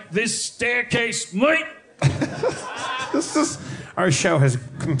like this staircase, mate. Our show has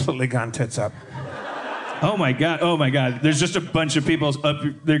completely gone tits up. Oh my god! There's just a bunch of people up.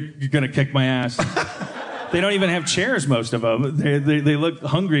 They're gonna kick my ass. They don't even have chairs. Most of them. They look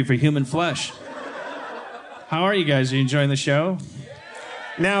hungry for human flesh. How are you guys? Are you enjoying the show?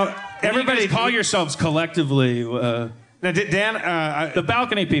 Now, everybody call yourselves collectively. Now, Dan, the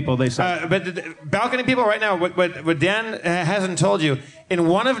balcony people. They say. But the balcony people right now. What Dan hasn't told you, in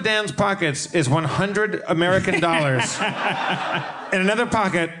one of Dan's pockets is $100 American. In another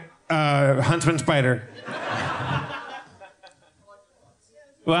pocket, Huntsman Spider.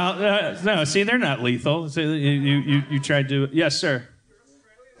 Well, no. See, they're not lethal. So you tried to. Yes, sir.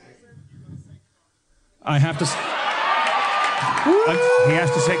 I have to. He has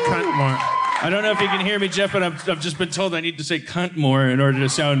to say cunt more. I don't know if you can hear me, Jeff, but I've just been told I need to say cunt more in order to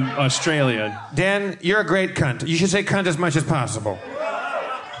sound Australian. Dan, you're a great cunt. You should say cunt as much as possible.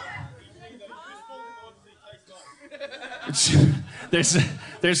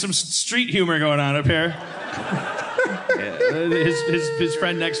 There's some street humor going on up here. His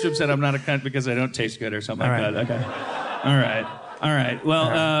friend next to him said I'm not a cunt because I don't taste good or something like that. Okay. All right.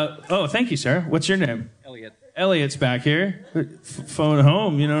 Well, thank you, sir. What's your name? Elliot. Elliot's back here. Phone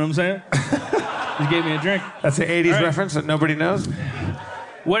home, you know what I'm saying? He gave me a drink. That's an 80s reference that nobody knows.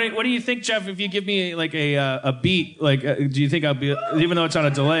 What do you think, Jeff, if you give me like a beat, do you think I'll be, even though it's on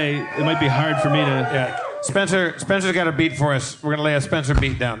a delay, it might be hard for me to... Yeah. Spencer's got a beat for us. We're going to lay a Spencer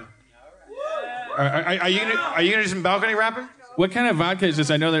beat down. Are you gonna do some balcony rapping? What kind of vodka is this?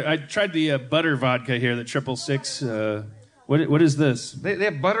 I know that I tried the butter vodka here, the 666. What is this? They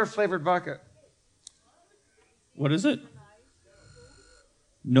have butter flavored vodka. What is it?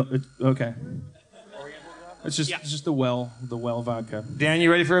 No, okay. It's just the well vodka. Dan,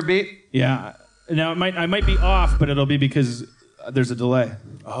 you ready for a beat? Yeah. Now I might be off, but it'll be because there's a delay.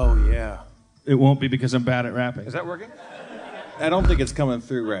 Oh yeah. It won't be because I'm bad at rapping. Is that working? I don't think it's coming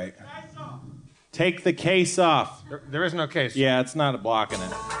through right. Take the case off. There is no case. Yeah, it's not blocking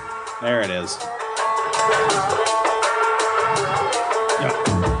it. There it is.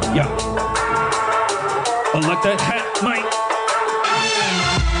 Yeah. I like that hat, mate.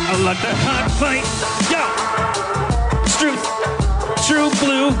 I like that hat, mate. Yo. True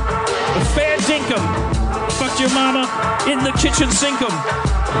blue. Fair dinkum. Fucked your mama in the kitchen sinkum.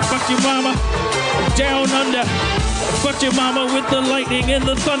 Fucked your mama down under. Fucked your mama with the lightning and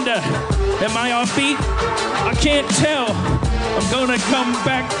the thunder. Am I off beat? I can't tell. I'm gonna come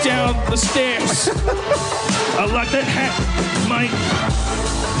back down the stairs. I like that hat, mate.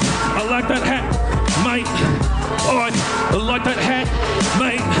 I like that hat, mate. Oh, I like that hat,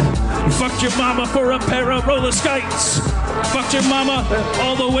 mate. Fucked your mama for a pair of roller skates. Fucked your mama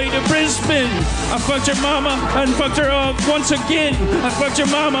all the way to Brisbane. I fucked your mama and fucked her once again. I fucked your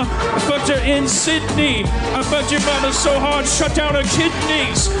mama, I fucked her in Sydney. I fucked your mama so hard, shut down her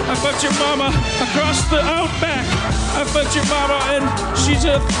kidneys. I fucked your mama across the outback. I fucked your mama and she's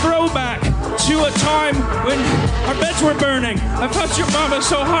a throwback to a time when our beds were burning. I fucked your mama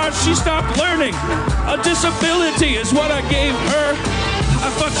so hard she stopped learning. A disability is what I gave her. I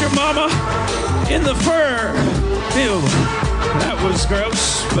fucked your mama in the fur. Ew, that was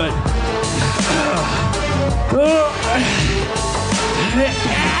gross, but...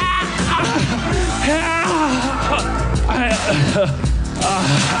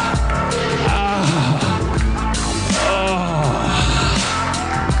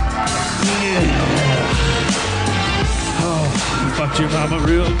 Fucked your mama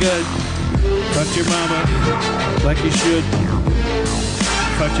real good. Fucked your mama like you should.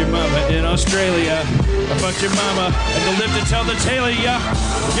 Fucked your mama in Australia. I fucked your mama and to live to tell the tale of ya.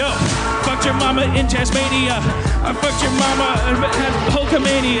 Yo, fucked your mama in Tasmania. I fucked your mama and had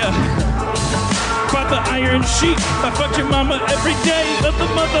Hulkamania. Bought the iron sheet. I fucked your mama every day of the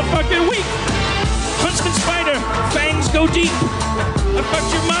motherfucking week. Huntsman spider, fangs go deep. I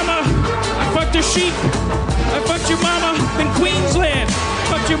fucked your mama. I fucked a sheep. I fucked your mama in Queensland. I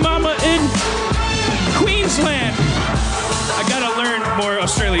fucked your mama in Queensland. I gotta learn more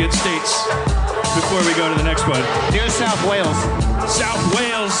Australian states before we go to the next one. New South Wales. South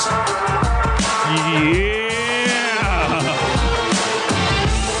Wales. Yeah.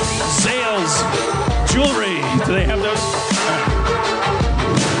 Sales. Jewelry. Do they have those?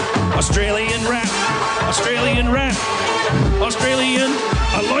 Australian rap. Australian rap. Australian.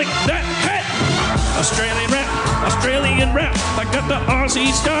 I like that hat. Australian rap. Australian rap. I got the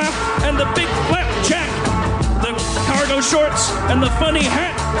Aussie style and the big flap jack. The cargo shorts and the funny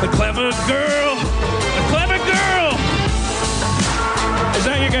hat. The clever girl. The clever girl. Is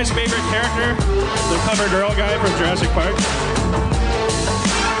that your guys' favorite character? The clever girl guy from Jurassic Park?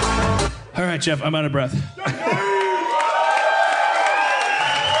 All right, Jeff, I'm out of breath.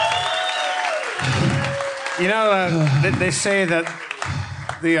 You know, they say that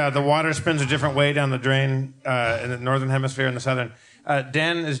the water spins a different way down the drain in the northern hemisphere and the southern.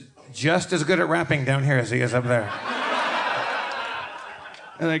 Dan is just as good at rapping down here as he is up there.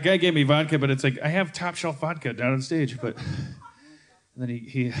 And that guy gave me vodka, but it's like, I have top shelf vodka down on stage, but then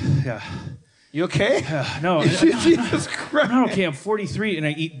he yeah. You okay? No. Jesus Christ. I'm not okay. I'm 43 and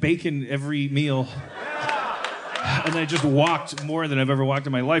I eat bacon every meal. And I just walked more than I've ever walked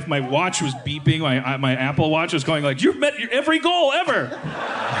in my life. My watch was beeping. My Apple Watch was going like, you've met your every goal ever.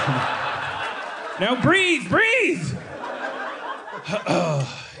 Now breathe.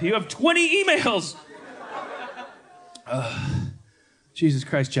 You have 20 emails. Jesus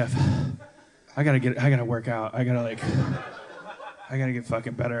Christ, Jeff. I gotta work out. I gotta get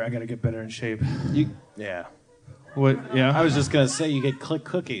fucking better. I gotta get better in shape. Yeah. What? Yeah. I was just gonna say you get click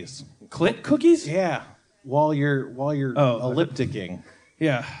cookies. Click cookies? Yeah. While you're ellipticing.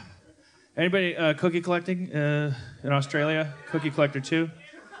 Yeah. Anybody cookie collecting in Australia? Cookie collector too?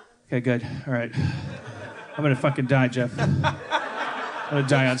 Okay, good. All right. I'm gonna fucking die, Jeff. I'm gonna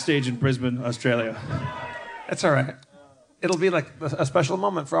die on stage in Brisbane, Australia. That's all right. It'll be like a special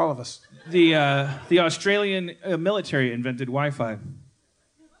moment for all of us. The Australian military invented Wi-Fi.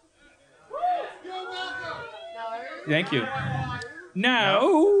 Thank you.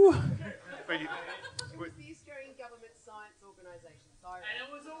 No.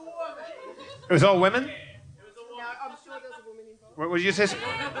 It was all women? No, I'm sure there's a woman involved. What did you say?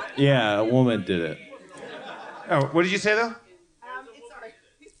 Yeah, a woman did it. Oh, what did you say though? Sorry.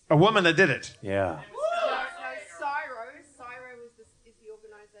 A woman that did it. Yeah. Cyro is the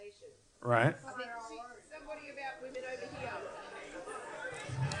organisation. Right. I think somebody about women over here.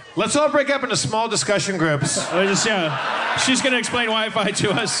 Let's all break up into small discussion groups. She's going to explain Wi-Fi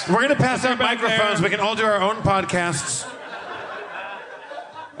to us. We're going to pass out back microphones. there. We can all do our own podcasts.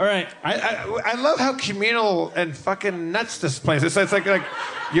 All right. I love how communal and fucking nuts this place is. It's like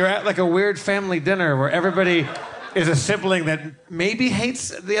you're at like a weird family dinner where everybody is a sibling that maybe hates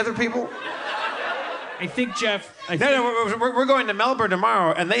the other people. I think, Jeff... We're going to Melbourne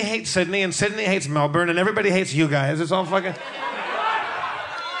tomorrow, and they hate Sydney, and Sydney hates Melbourne, and everybody hates you guys. It's all fucking...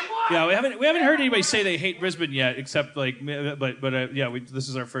 Yeah, we haven't heard anybody say they hate Brisbane yet, except like, this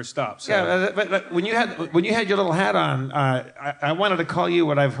is our first stop. So. Yeah, but when you had your little hat on, I wanted to call you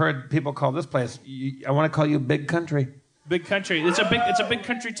what I've heard people call this place. I want to call you Big Country. Big Country. It's a big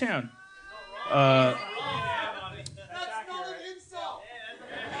country town.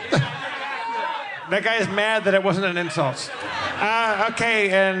 That guy is mad that it wasn't an insult. Okay,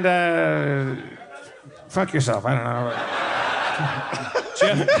 and fuck yourself. I don't know.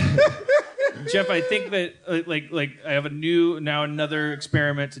 Jeff, I think that I have another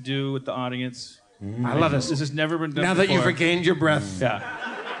experiment to do with the audience. I love this. This has never been done now before. That you've regained your breath. Yeah.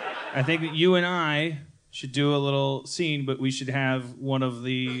 I think that you and I should do a little scene, but we should have one of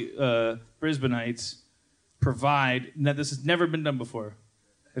the Brisbaneites provide. Now, this has never been done before.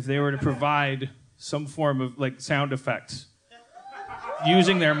 If they were to provide some form of like sound effects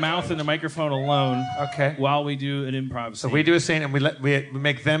using their mouth and the microphone alone, okay, while we do an improv scene. So we do a scene and we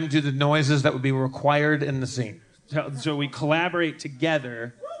make them do the noises that would be required in the scene. So we collaborate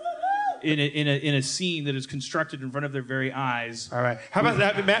together in a scene that is constructed in front of their very eyes. All right. How about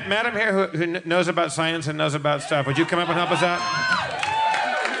that, Madam here who knows about science and knows about stuff? Would you come up and help us out?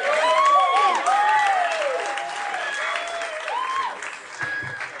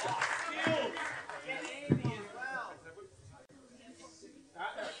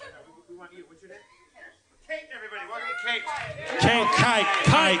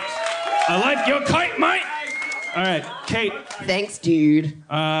 Kate. I like your kite, mate. All right, Kate. Thanks, dude.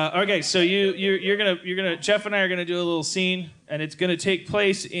 Okay, so you're gonna Jeff and I are gonna do a little scene, and it's gonna take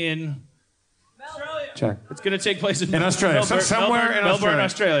place in Check. It's going to take place in Australia. Melbourne, Somewhere in Melbourne,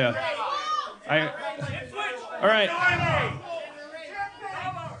 Australia. All right.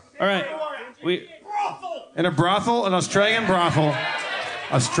 All right. In a brothel, an Australian brothel.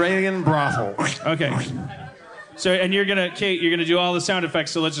 Australian brothel. Okay. So, and Kate, you're gonna do all the sound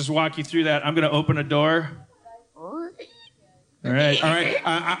effects. So let's just walk you through that. I'm gonna open a door. All right.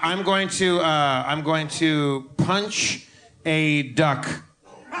 I'm going to punch a duck.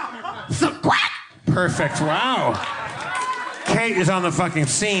 Quack. Perfect. Wow. Kate is on the fucking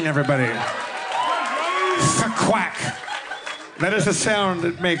scene, everybody. Quack. That is the sound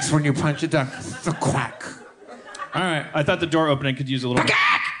it makes when you punch a duck. Quack. All right. I thought the door opening could use a little. Okay.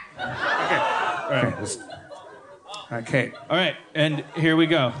 All right. Kate. All right, and here we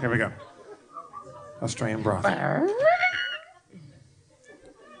go. Here we go. Australian brothel.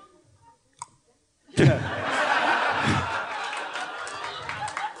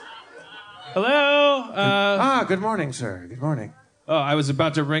 Hello. Good morning, sir. Good morning. Oh, I was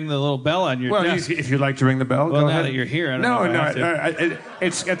about to ring the little bell on your desk. If you'd like to ring the bell, well, go now ahead. that you're here, I don't know if I have to.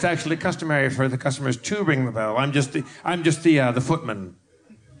 It's actually customary for the customers to ring the bell. I'm just the footman.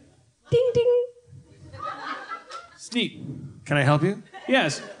 Ding ding. Sneak. Can I help you?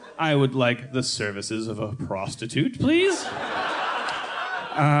 Yes. I would like the services of a prostitute, please.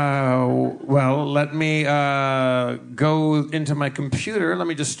 Well, let me go into my computer. Let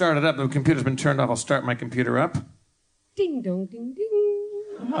me just start it up. The computer's been turned off. I'll start my computer up. Ding dong, ding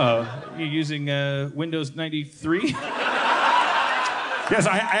ding. Oh, you're using Windows 93? Yes,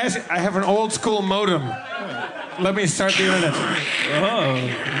 I have an old school modem. Let me start the internet.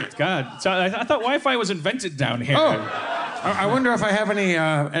 Oh, God. So I thought Wi-Fi was invented down here. Oh, I wonder if I have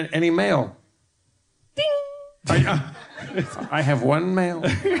any mail. Ding. I have one male.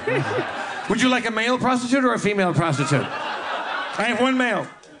 Would you like a male prostitute or a female prostitute? I have one male.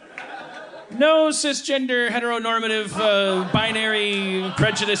 No cisgender, heteronormative, binary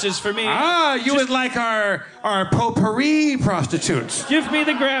prejudices for me. You would like our potpourri prostitutes. Give me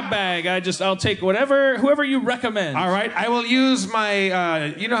the grab bag. I'll take whoever you recommend. All right, I will use my.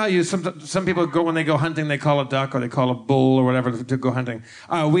 You know how some people go when they go hunting, they call a duck or they call a bull or whatever to go hunting.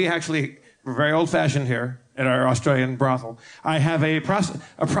 We actually we're very old-fashioned here at our Australian brothel. I have a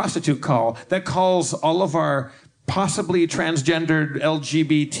prostitute call that calls all of our possibly transgendered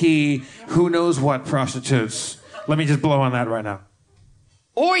LGBT, who knows what prostitutes. Let me just blow on that right now.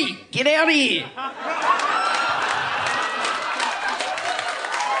 Oi, get out of here!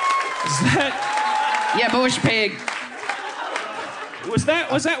 Is that? Yeah, bush pig. Was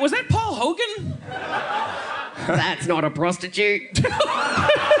that Paul Hogan? That's not a prostitute.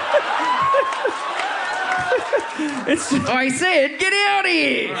 I said, get out of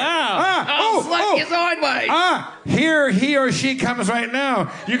here! I'll slap you sideways. Here he or she comes right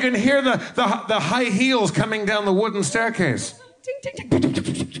now. You can hear the high heels coming down the wooden staircase.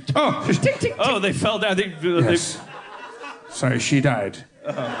 Oh, they fell down. Yes. Sorry, she died.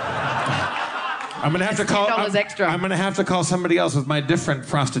 I'm gonna have to call. I'm gonna have to call somebody else with my different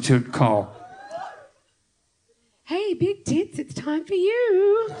prostitute call. Hey, big tits, it's time for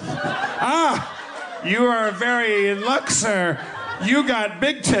you. You are very in luck, sir. You got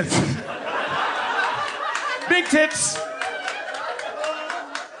big tits. Big tits.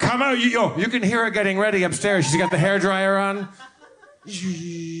 Come out. You can hear her getting ready upstairs. She's got the hairdryer on.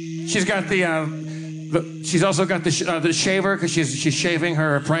 She's got she's also got the shaver because she's shaving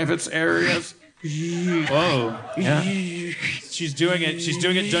her private areas. Whoa. Yeah. She's doing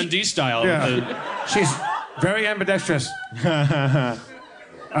it Dundee style. Yeah. She's very ambidextrous.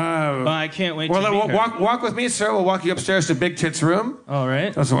 I can't wait to meet her. Walk with me, sir. We'll walk you upstairs to Big Tit's room. All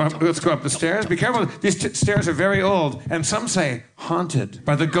right. Let's go up the stairs. Be careful. These stairs are very old, and some say haunted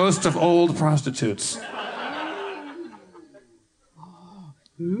by the ghosts of old prostitutes.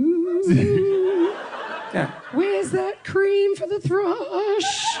 Yeah. Where's that cream for the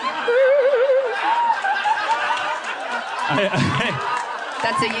thrush?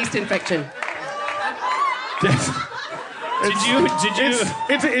 That's a yeast infection. Did you?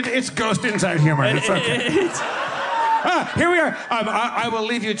 It's ghost inside humor. It's okay. Here we are. I will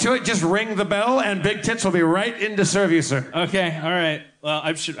leave you to it. Just ring the bell, and Big Tits will be right in to serve you, sir. Okay. All right. Well,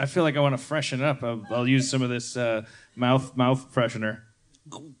 I feel like I want to freshen up. I'll use some of this mouth freshener.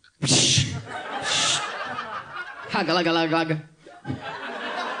 Hug.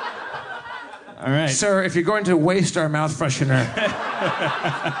 All right. Sir, if you're going to waste our mouth freshener,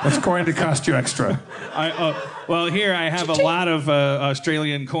 it's going to cost you extra. Well, here I have a lot of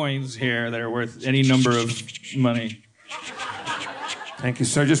Australian coins here that are worth any number of money. Thank you,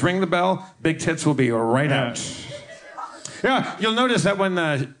 sir. Just ring the bell. Big Tits will be right out. Yeah, you'll notice that when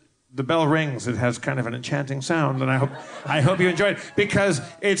the bell rings, it has kind of an enchanting sound, and I hope you enjoy it, because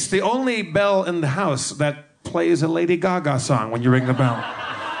it's the only bell in the house that plays a Lady Gaga song when you ring the bell.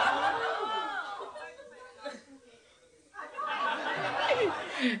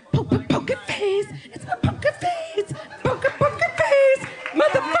 Poker face. It's my poker face. Poker face.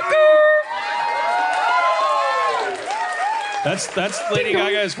 Motherfucker. That's Lady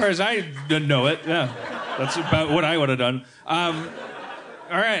Gaga as far as I know it. Yeah. That's about what I would have done. All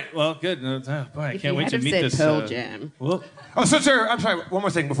right. Well, good. Boy, I can't wait to meet this. Pearl Jam. Oh, sir, I'm sorry. One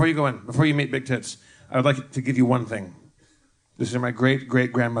more thing before you go in. Before you meet Big Tits, I would like to give you one thing. These are my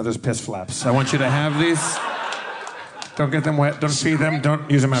great-great-grandmother's piss flaps. I want you to have these. Don't get them wet. Don't feed them.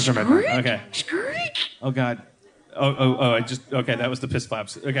 Don't use them after midnight. Okay. Oh, God. Okay, that was the piss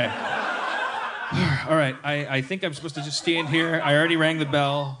flaps. Okay. All right. I think I'm supposed to just stand here. I already rang the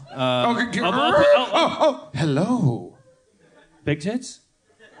bell. Hello. Big Tits?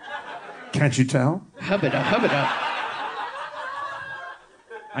 Can't you tell? Hubba-da.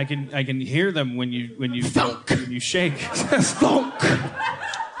 I can hear them when you shake. Yes, thunk.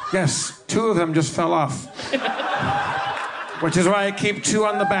 Yes, 2 of them just fell off. Which is why I keep 2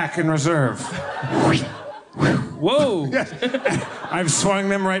 on the back in reserve. Whoa! Yes. I've swung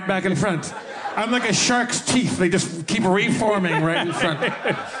them right back in front. I'm like a shark's teeth. They just keep reforming right in front.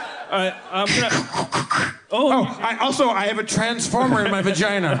 I'm gonna... I have a transformer in my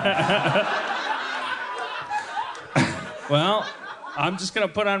vagina. Well, I'm just gonna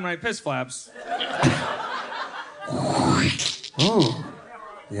put on my piss flaps. Oh,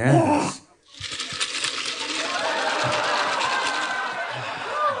 yes.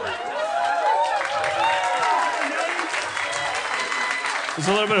 There's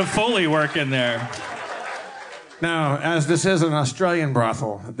a little bit of Foley work in there. Now, as this is an Australian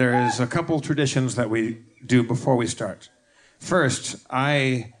brothel, there is a couple traditions that we do before we start. First,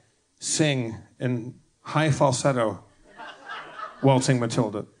 I sing in high falsetto, Waltzing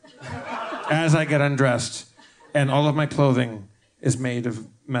Matilda, as I get undressed, and all of my clothing is made of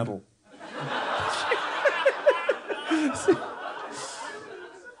metal.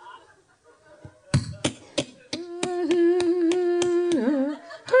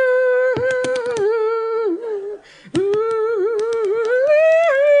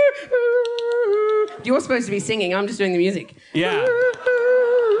 You're supposed to be singing. I'm just doing the music. Yeah.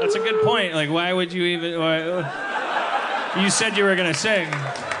 That's a good point. Like, why would you even... You said you were going to sing.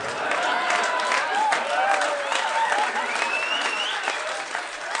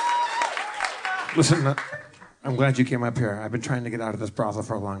 Listen, I'm glad you came up here. I've been trying to get out of this brothel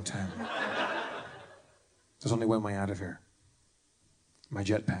for a long time. There's only one way out of here. My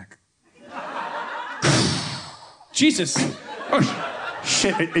jetpack. Jesus. Oh,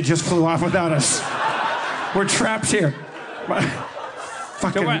 shit, it just flew off without us. We're trapped here.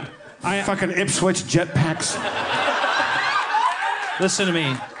 Fucking Ipswich jetpacks. Listen to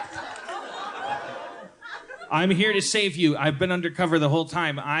me. I'm here to save you. I've been undercover the whole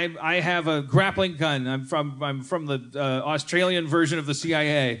time. I have a grappling gun. I'm from the Australian version of the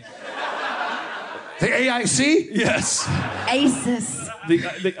CIA. The AIC? Yes. ISIS.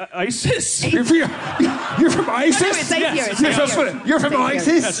 The ISIS? You're from ISIS? No, it's ISIS. Yes. You're from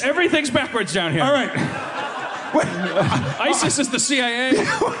ISIS? Yes, everything's backwards down here. All right. ISIS is the CIA.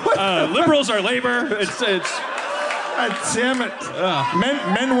 Liberals are labor. It's God damn it.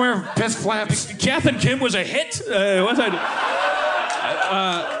 Men wear piss flaps. Kath and Kim was a hit? All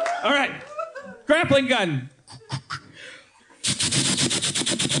right. Grappling gun.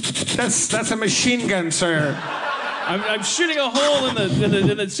 That's a machine gun, sir. I'm shooting a hole in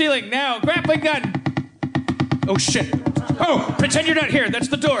the ceiling now. Grappling gun. Oh, shit. Oh, pretend you're not here. That's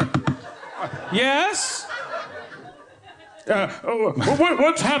the door. Yes?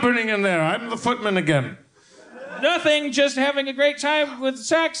 What's happening in there? I'm the footman again. Nothing, just having a great time with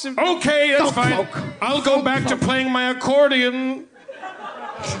sex. Okay, that's fine. I'll go back to playing my accordion.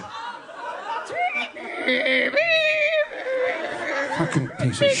 Fucking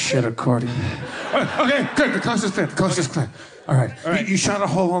piece of shit accordion. Okay, good. The coast is clear. The coast is clear. All right. You shot a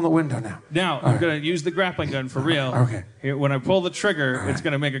hole on the window now. Now, I'm going to use the grappling gun for real. Okay. Here, when I pull the trigger, it's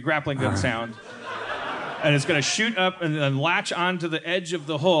going to make a grappling gun sound. And it's going to shoot up and then latch onto the edge of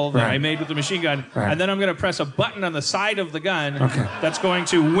the hole that I made with the machine gun. Right. And then I'm going to press a button on the side of the gun that's going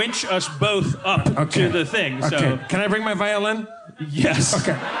to winch us both up to the thing. Okay. So, can I bring my violin? Yes.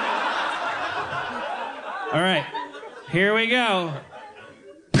 Okay. All right. Here we go.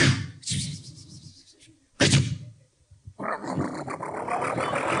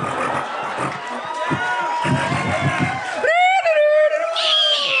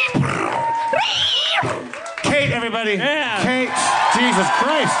 Kate, everybody. Yeah. Kate. Jesus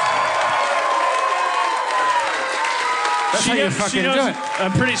Christ. That's how you fucking do it.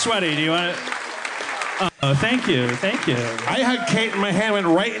 I'm pretty sweaty. Do you want to? Oh, thank you. I hugged Kate and my hand went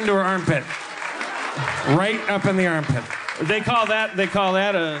right into her armpit. Right up in the armpit. They call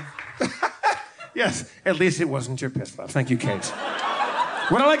that a... Yes, at least it wasn't your piss love. Thank you, Kate.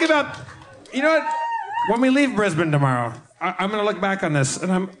 What I like about... You know what? When we leave Brisbane tomorrow, I'm going to look back on this,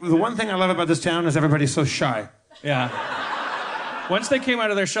 and the one thing I love about this town is everybody's so shy. Yeah. Once they came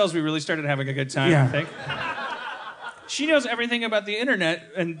out of their shells, we really started having a good time, Yeah. I think. She knows everything about the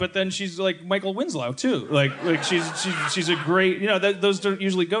internet, but then she's like Michael Winslow too. Like she's a great. Those don't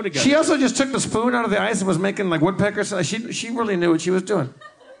usually go together. She also just took the spoon out of the ice and was making like woodpeckers. She really knew what she was doing.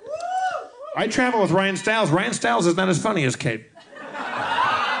 I travel with Ryan Stiles. Ryan Stiles is not as funny as Kate.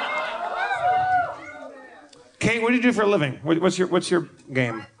 Kate, what do you do for a living? What's your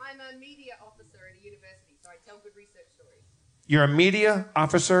game? I'm a media officer at a university, so I tell good research stories. You're a media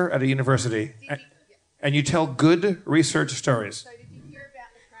officer at a university, and you tell good research stories. So did you hear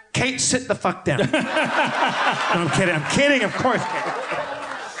about the Crown of Kate, sit the fuck down. No, I'm kidding. I'm kidding, of course.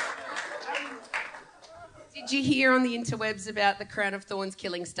 Did you hear on the interwebs about the Crown of Thorns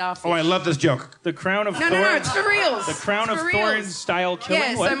killing starfish? Oh, I love this joke. The Crown of Thorns. No, it's for reals. The Crown It's of for reals. Thorns style killing.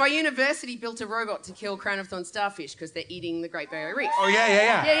 Yeah, What? so my university built a robot to kill Crown of Thorns starfish because they're eating the Great Barrier Reef. Oh,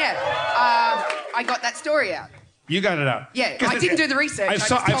 yeah. I got that story out. You got it out. Yeah, I didn't do the research. I just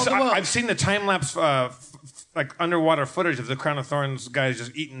told the world. I've seen the time-lapse like underwater footage of the Crown of Thorns guys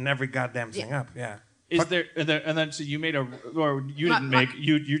just eating every goddamn thing up. Yeah. Is there and then so you made a or you didn't make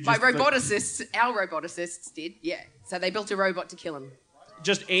you just my roboticists, our roboticists did. Yeah. So they built a robot to kill him.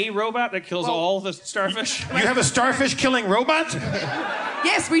 Just a robot that kills all the starfish? You have a starfish killing robot?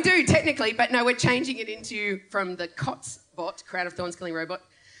 Yes, we do technically, but no, we're changing it into from the COTS bot, Crown of Thorns killing robot,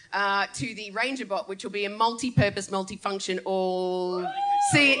 to the Ranger bot, which will be a multi-purpose, multi-function, all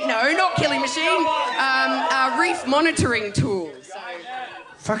not killing machine, reef monitoring tool. So.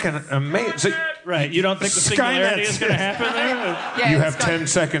 Fucking amazing. Right, you don't think the singularity is going to happen there? Yeah, you have 10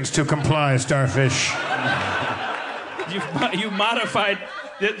 seconds to comply, starfish. You modified,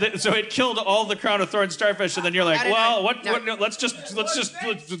 so it killed all the Crown of Thorns starfish, and then you're like, let's just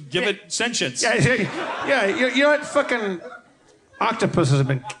give it sentience. Yeah, you know what? Fucking octopuses have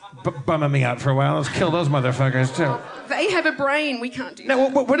been bumming me out for a while. Let's kill those motherfuckers too. They have a brain. We can't do that. Now,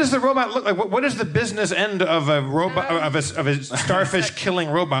 what does the robot look like? What does the business end of a robot of a starfish killing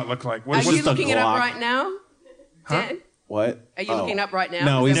robot look like? Are you looking it up right now, Dan? What? Are you looking up right now?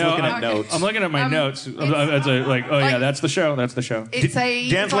 No, he's looking at notes. I'm looking at my notes. It's that's the show. That's the show. It's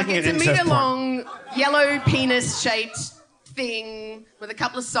a meter-long, yellow penis-shaped thing with a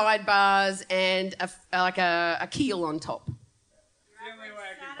couple of sidebars and a keel on top.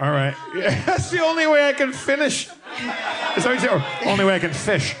 All right. Yeah, that's the only way I can finish. Only way I can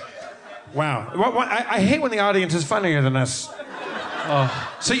fish. Wow. I hate when the audience is funnier than us.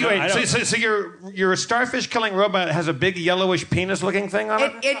 Oh. So your starfish killing robot has a big yellowish penis looking thing on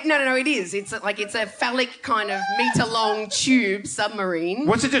it? No, it is. It's a phallic kind of meter-long tube submarine.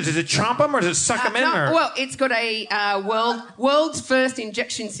 What's it do? Does it chomp them or does it suck them in? Or? Well, it's got a world's first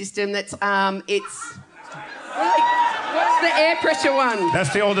injection system that's what's the air pressure one?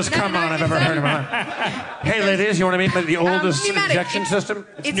 That's the oldest come on I've ever heard of. Hey, ladies, you want to meet the oldest injection system?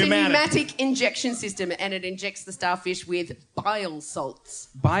 It's a pneumatic injection system, and it injects the starfish with bile salts.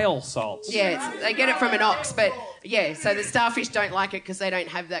 Bile salts? Yeah, they get it from an ox, but yeah, so the starfish don't like it because they don't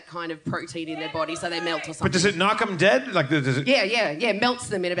have that kind of protein in their body, so they melt or something. But does it knock them dead? Does it? Yeah, melts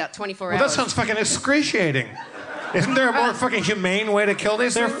them in about 24 hours. Well, that sounds fucking excruciating. Isn't there a more fucking humane way to kill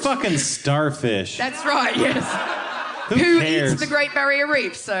these things? They're fucking starfish. That's right, yes. Who eats the Great Barrier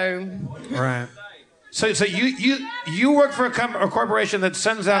Reef, so... Right. So you work for a corporation that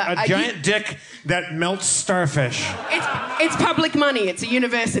sends out a giant dick that melts starfish. It's public money. It's a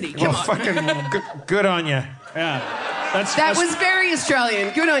university. Come on. Fucking good on you. Yeah. That was very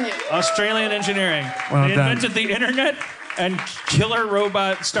Australian. Good on you. Australian engineering. Well they done. invented the internet and killer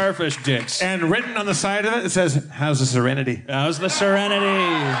robot starfish dicks. And written on the side of it, it says, "How's the Serenity?" How's the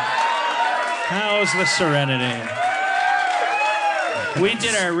Serenity? How's the Serenity? We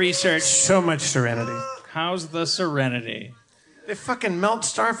did our research. So much Serenity. How's the Serenity? They fucking melt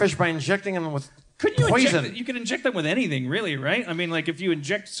starfish by injecting them with poison. You could inject them with anything, really, right? I mean, like if you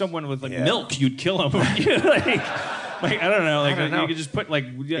inject someone with milk, you'd kill them. Like I don't know. You could just put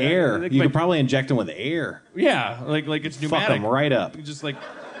air. You could probably inject them with air. Yeah, like it's pneumatic. Fuck them right up. Just like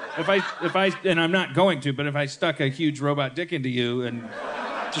if I and I'm not going to, but if I stuck a huge robot dick into you and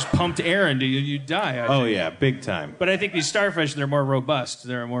just pumped air into you, you'd die. Oh yeah, big time. But I think these starfish, they're more robust.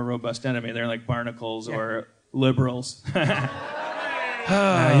 They're a more robust enemy. They're like barnacles or liberals.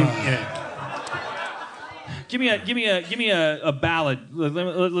 Give me a ballad.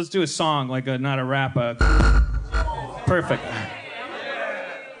 Let's do a song, like not a rap. Perfect.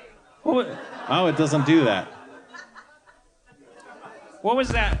 Oh, it doesn't do that. What was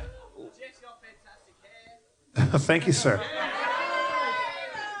that? Thank you, sir.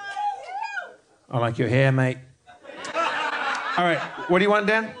 I like your hair, mate. All right, what do you want,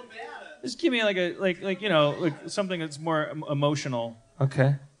 Dan? Just give me like something that's more emotional.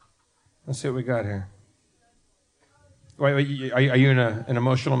 Okay. Let's see what we got here. Wait, are you in an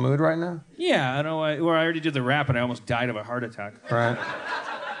emotional mood right now? Yeah, I know. I already did the rap and I almost died of a heart attack. Right.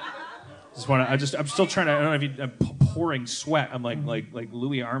 I'm still trying to. I don't know if I'm pouring sweat. I'm like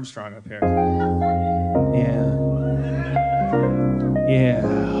Louis Armstrong up here.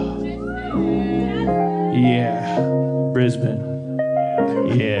 Yeah. Brisbane.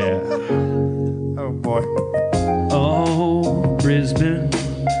 Yeah. Oh boy. Oh, Brisbane.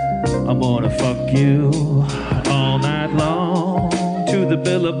 I'm gonna fuck you all night long. To the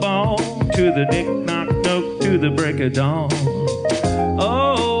billabong, to the knick-knock-knock, to the break of dawn.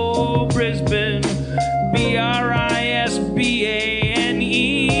 Oh, Brisbane, B-R-I-S-B-A-N-E.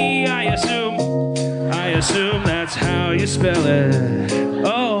 I assume that's how you spell it.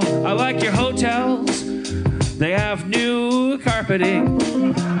 Oh, I like your hotels. They have new carpeting.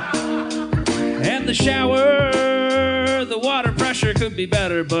 And the shower, the water pressure could be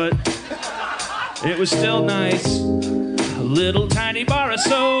better, but it was still nice. A little tiny bar of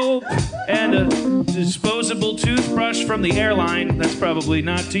soap and a disposable toothbrush from the airline. That's probably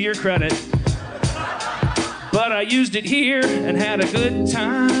not to your credit. But I used it here and had a good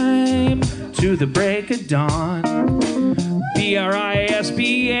time to the break of dawn. B-R-I-S-B-A-N-E.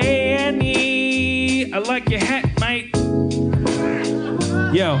 I like your hat, mate.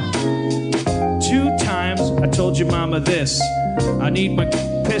 Yo, 2 times I told your mama this. I need my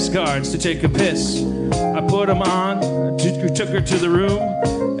piss guards to take a piss. I put them on, took her to the room,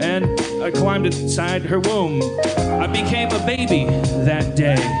 and I climbed inside her womb. I became a baby that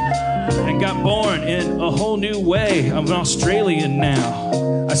day and got born in a whole new way. I'm an Australian now.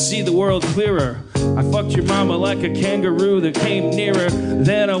 I see the world clearer. I fucked your mama like a kangaroo that came nearer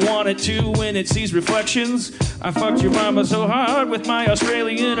than I wanted to when it sees reflections. I fucked your mama so hard with my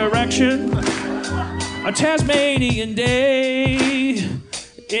Australian erection. A Tasmanian day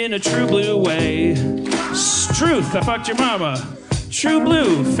in a true blue way. Truth, I fucked your mama. True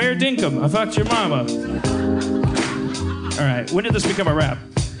blue, fair dinkum, I fucked your mama. All right, when did this become a rap?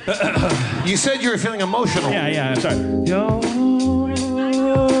 You said you were feeling emotional. Yeah, sorry. Yo,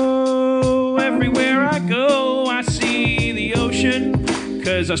 everywhere I go, I see the ocean,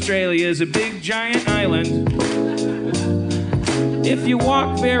 'cause Australia is a big giant island. If you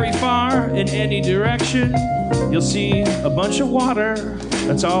walk very far in any direction, you'll see a bunch of water.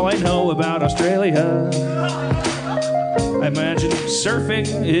 That's all I know about Australia. I imagine surfing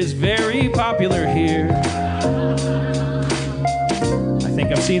is very popular here. I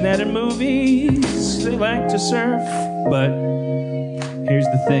think I've seen that in movies. They like to surf, but here's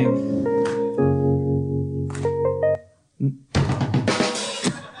the thing.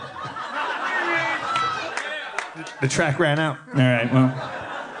 The track ran out. All right, well,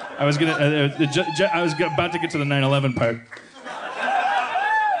 I was about to get to the 9/11 part.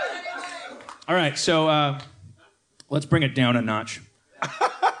 All right, so let's bring it down a notch.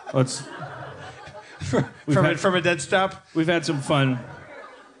 From a dead stop. We've had some fun.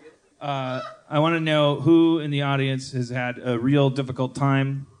 I want to know who in the audience has had a real difficult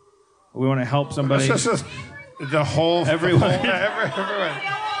time. We want to help somebody. Everyone. Everyone.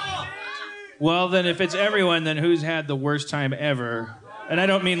 Well, then if it's everyone, then who's had the worst time ever? And I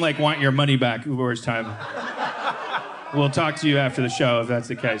don't mean like want your money back worst time. We'll talk to you after the show if that's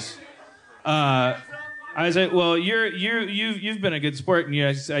the case. I said, well, you've been a good sport, and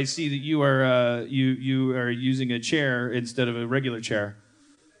I see that you are using a chair instead of a regular chair.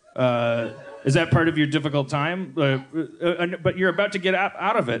 Is that part of your difficult time? But you're about to get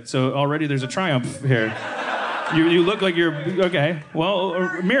out of it, so already there's a triumph here. You look like you're okay.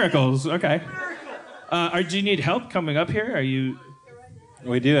 Well, miracles. Okay. Do you need help coming up here? Are you?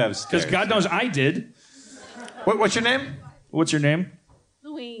 We do have stairs. Because God knows I did. What's your name? What's your name?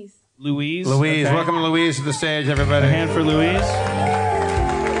 Louise. Louise. Louise. Okay. Welcome Louise to the stage, everybody. A hand for Louise.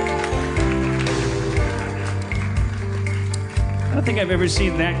 I don't think I've ever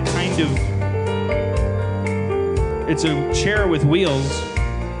seen that kind of... It's a chair with wheels,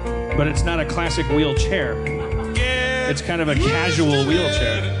 but it's not a classic wheelchair. It's kind of a casual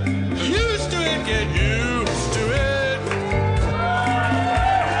wheelchair. Used to it, get used to it.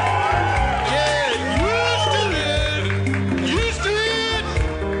 Get used to it. Used to it.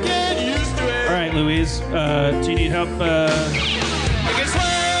 Get used to it. All right, Louise. Do you need help? It gets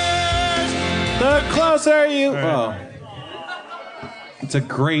worse. The closer you. Right. Oh. It's a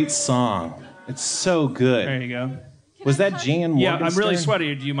great song. It's so good. There you go. Was that Jan Morgenstern? Yeah, I'm really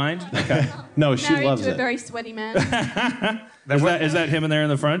sweaty. Do you mind? Okay. No, she Married loves to a it. very sweaty man. Is that him in there in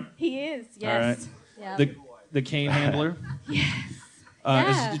the front? He is, yes. All right. Yeah. The cane handler.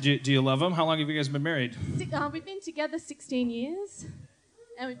 Yes. Do you love him? How long have you guys been married? We've been together 16 years,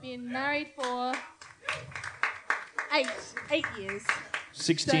 and we've been married for 8 years.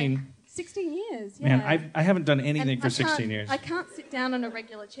 16. So, 16 years, yeah. Man, I haven't done anything And for 16 years. I can't sit down on a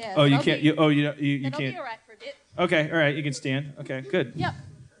regular chair. Oh, you but can't. I'll You I'll can't. be all right for a bit. Okay, all right. You can stand. Okay, good. Yep.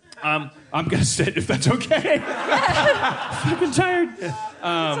 I'm gonna sit if that's okay. Fucking tired. It's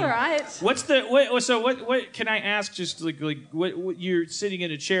all right. What's the what can I ask? Just like what you're sitting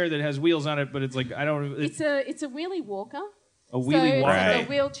in a chair that has wheels on it, but it's like I don't. It's a wheelie walker. A wheelie so walker. it's like a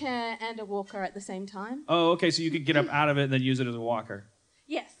wheelchair and a walker at the same time. Oh, okay. So you could get up out of it and then use it as a walker.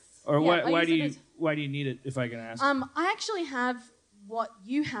 Yes. Or Yeah, why do you need it? If I can ask. I actually have what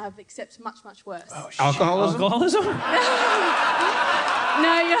you have, except much, much worse. Oh, shit. Alcoholism? Alcoholism? No,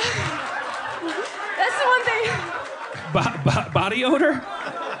 yeah. That's the one thing. Body odor?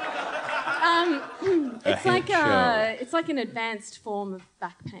 It's like an advanced form of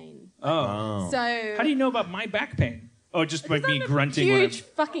back pain. Oh. So How do you know about my back pain? Oh, just by me grunting. Huge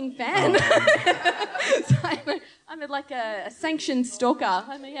fucking fan. So I'm like a sanctioned stalker.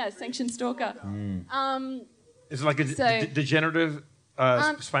 A sanctioned stalker. Is it like a degenerative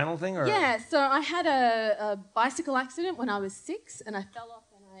spinal thing? Or? Yeah, so I had a bicycle accident when I was 6, and I fell off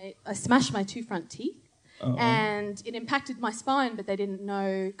and I smashed my 2 front teeth. Uh-oh. And it impacted my spine, but they didn't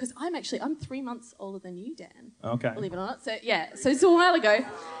know, because I'm 3 months older than you, Dan. Okay. Believe it or not. So it's a while ago.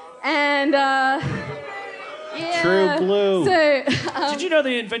 And yeah. True blue. So did you know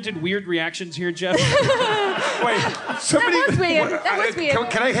they invented weird reactions here, Jeff? Wait, somebody. That was weird. That was weird.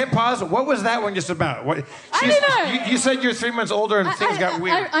 Can I hit pause? What was that one just about? I don't know. You said you're 3 months older and things got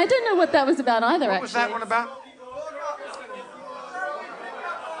weird. I don't know what that was about either. What was that one about?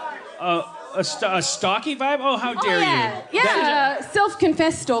 A stalky vibe? Oh, how dare you? Yeah,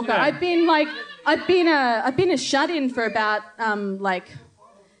 self-confessed stalker. Yeah. I've been a shut-in for about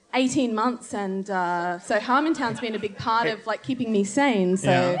 18 months, and so Harmontown's been a big part of keeping me sane.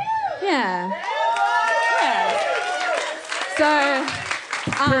 So yeah. So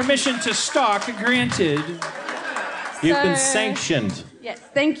permission to stalk granted. You've been sanctioned. Yes,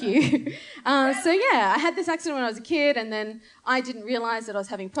 thank you. I had this accident when I was a kid, and then I didn't realise that I was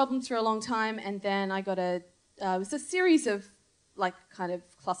having problems for a long time, and then I got it was a series of kind of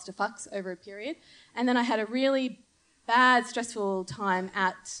clusterfucks over a period, and then I had a really bad, stressful time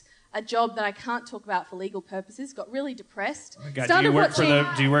at a job that I can't talk about for legal purposes. Got really depressed. Oh my God,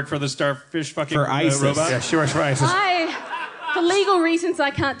 do you work for the starfish fucking for ISIS? Robot? Yeah, she works for ISIS. For legal reasons, I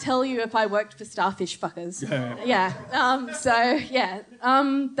can't tell you if I worked for starfish fuckers. Yeah.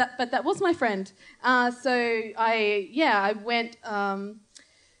 But that was my friend. I went.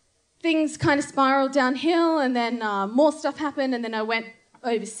 Things kind of spiraled downhill, and then more stuff happened, and then I went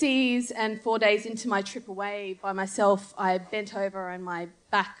overseas. And 4 days into my trip away by myself, I bent over and my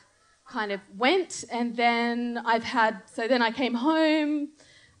back kind of went. And then then I came home.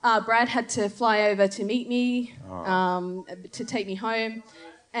 Brad had to fly over to meet me, to take me home,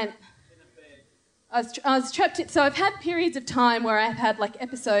 and I was trapped in, so I've had periods of time where I've had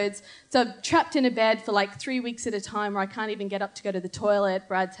episodes, so I'm trapped in a bed for 3 weeks at a time where I can't even get up to go to the toilet.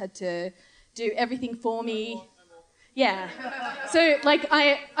 Brad's had to do everything for me. Yeah. So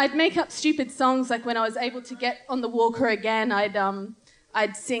I'd make up stupid songs, when I was able to get on the walker again,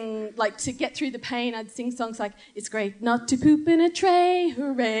 I'd sing, to get through the pain, I'd sing songs like, it's great not to poop in a tray,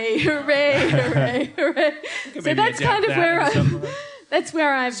 hooray, hooray, hooray, hooray. So that's kind of where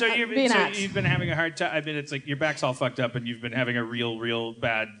I've been at. You've been having a hard time. I mean, it's your back's all fucked up and you've been having a real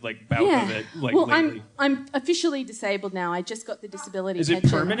bad, bout of it, lately. I'm officially disabled now. I just got the disability Is it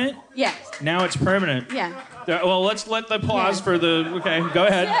pension. permanent? Yes. Now it's permanent. Yeah. Well, let's let the pause for the... Okay, go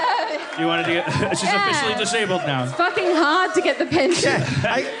ahead. Yeah. You wanted to get... She's officially disabled now. It's fucking hard to get the pension.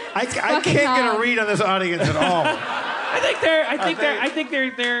 I can't get a read on this audience at all.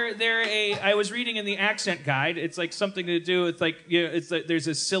 I was reading in the accent guide. It's something to do with there's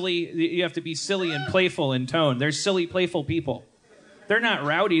a silly. You have to be silly and playful in tone. They're silly, playful people. They're not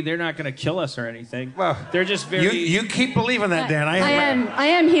rowdy. They're not going to kill us or anything. Well, they're just very. You keep believing that, Dan. I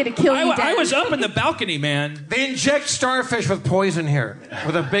am here to kill you, Dan. I was up in the balcony, man. They inject starfish with poison here,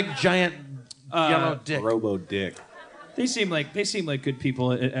 with a big giant yellow dick. Robo dick. They seem like good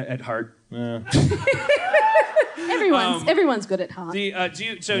people at heart. Everyone's good at heart. Do you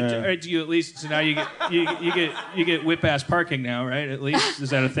at least so now you get whip ass parking now, right? At least is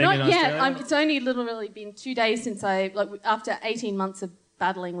that a thing in Australia? Not yet. It's only literally been 2 days since after 18 months of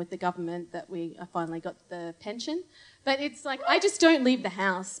battling with the government that I finally got the pension. But it's like I just don't leave the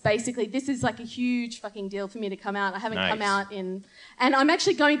house. Basically, this is like a huge fucking deal for me to come out. I haven't come out and I'm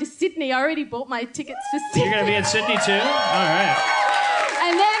actually going to Sydney. I already bought my tickets for Sydney. You're going to be in Sydney too? All right.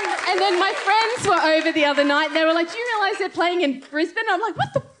 And then my friends were over the other night. And they were like, "Do you realise they're playing in Brisbane?" I'm like,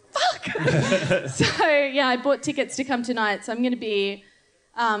 "What the fuck?" So yeah, I bought tickets to come tonight. So I'm going to be,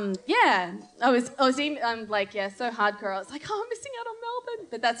 I was so hardcore. I was like, "Oh, I'm missing out on Melbourne,"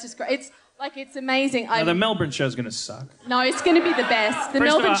 but that's just great. It's amazing. The Melbourne show's going to suck. No, it's going to be the best. The First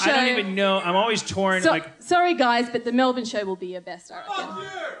Melbourne of all, show. I don't even know. I'm always torn. Sorry, guys, but the Melbourne show will be your best, I reckon.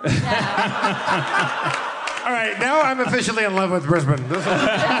 All right, now I'm officially in love with Brisbane.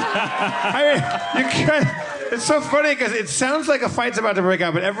 It's so funny because it sounds like a fight's about to break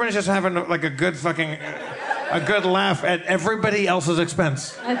out, but everyone's just having like a good laugh at everybody else's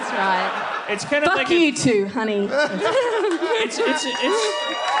expense. That's right. It's kind of Fuck you too, honey. It's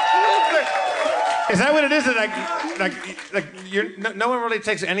Is that what it is? No one really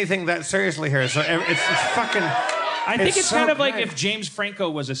takes anything that seriously here. So it's fucking. I think it's so kind of great. like if James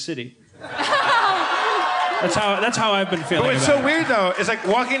Franco was a city. That's how I've been feeling. But it's about so weird though. It's like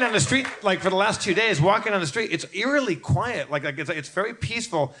walking down the street. Like for the last 2 days, walking down the street, it's eerily quiet. It's very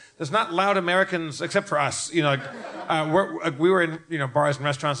peaceful. There's not loud Americans except for us. We were in bars and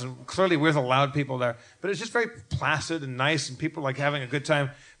restaurants, and clearly we're the loud people there. But it's just very placid and nice, and people like having a good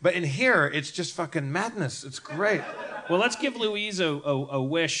time. But in here, it's just fucking madness. It's great. Well, let's give Louise a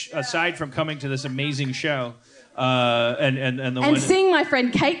wish aside from coming to this amazing show. And seeing my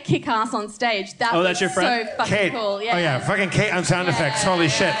friend Kate kick ass on stage. That's your friend? So fucking Kate. cool. Yeah. Oh yeah, fucking Kate on sound effects. Holy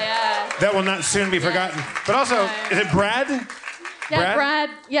shit. Yeah. That will not soon be forgotten. But also, is it Brad? Yeah, Brad.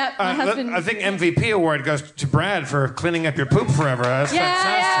 Yeah, my husband. I think MVP award goes to Brad for cleaning up your poop forever. That's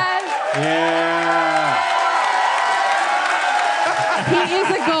fantastic. Yeah. He is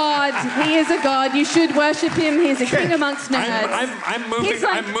a god. He is a god. You should worship him. He's a king amongst nerds. I'm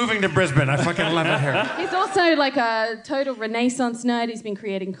moving to Brisbane. I fucking love it here. He's also like a total Renaissance nerd. He's been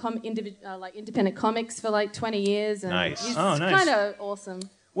creating independent comics for like 20 years. And nice. He's nice. kind of awesome.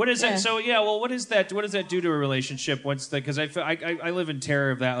 What is it? So what is that? What does that do to a relationship? Because I live in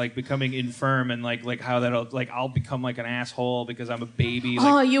terror of that, like becoming infirm and like how that'll I'll become like an asshole because I'm a baby.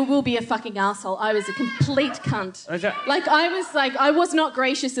 You will be a fucking asshole. I was a complete cunt. I was not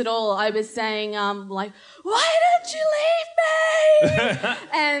gracious at all. I was saying why don't you leave me?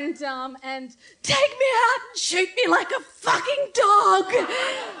 and take me out and shoot me like a fucking dog.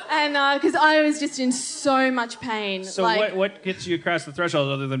 And because I was just in so much pain. So what gets you across the threshold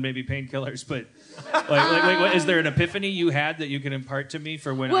other than maybe painkillers? But what, is there an epiphany you had that you can impart to me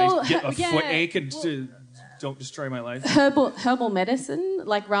for when I get a foot ache and don't destroy my life? Herbal medicine,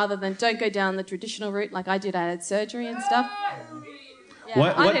 rather than don't go down the traditional route like I did. I had surgery and stuff.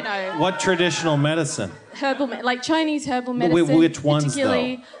 Yeah, I don't know. What traditional medicine? Chinese herbal medicine. Which ones though?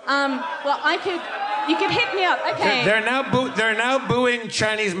 You could hit me up. Okay. They're now booing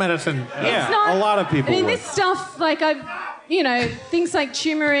Chinese medicine. A lot of people. This stuff, things like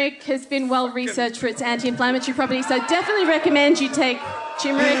turmeric has been well researched for its anti-inflammatory properties. So definitely recommend you take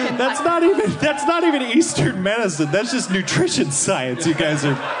turmeric. And that's not even Eastern medicine. That's just nutrition science. You guys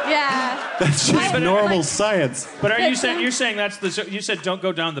are. Yeah. That's just normal science. But you're saying you said don't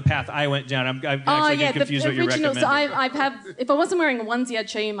go down the path I went down. I'm actually getting confused what you're recommending. So if I wasn't wearing a onesie, I'd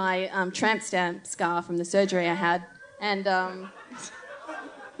show you my tramp stamp scar from the surgery I had. And do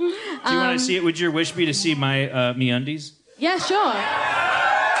you want to see it? Would your wish be to see my MeUndies? Yeah, sure.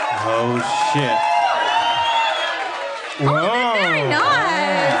 Oh shit. Whoa. Oh, they're very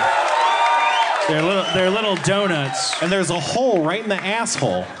nice. They're little donuts. And there's a hole right in the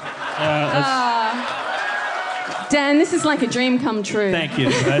asshole. Dan, this is like a dream come true. Thank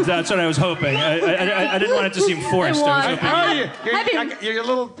you. That's what I was hoping. I didn't want it to seem forced. I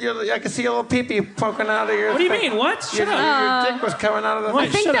can see a little pee-pee poking out of your What do you mean? What? Shut up. Your dick was coming out of the I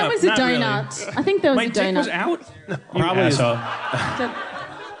think that was a donut. Really. I think that was My a donut. dick was out? No, probably so.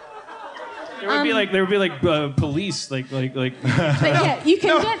 There would be police But yeah, you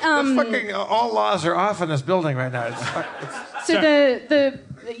can get the fucking all laws are off in this building right now.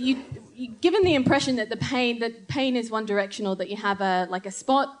 Given the impression that pain is one directional, that you have a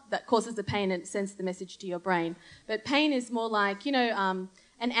spot that causes the pain and it sends the message to your brain. But pain is more like, an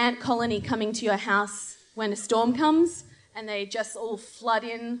ant colony coming to your house when a storm comes and they just all flood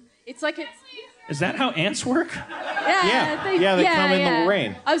in. It's like Is that how ants work? Yeah, they come in the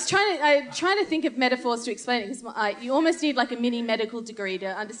rain. I was trying to think of metaphors to explain it because you almost need like a mini medical degree to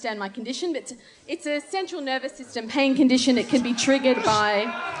understand my condition. But it's a central nervous system pain condition. It can be triggered by.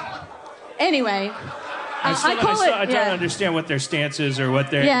 Anyway, I don't understand what their stance is or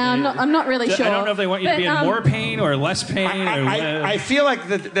what their. Yeah, I'm not really sure. I don't know if they want you to be in more pain or less pain. I feel like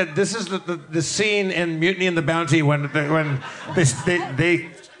that this is the scene in Mutiny and the Bounty when they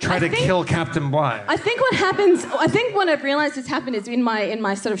try to kill Captain Bligh. I think what I've realised has happened is in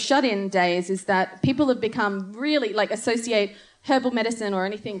my sort of shut-in days is that people have become really like associate herbal medicine or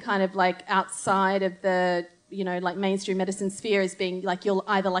anything kind of like outside of the like mainstream medicine sphere as being like you're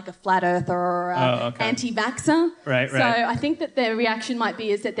either like a flat earther or anti-vaxxer. Right. So I think that their reaction might be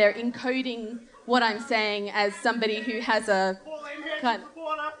is that they're encoding what I'm saying as somebody who has a kind.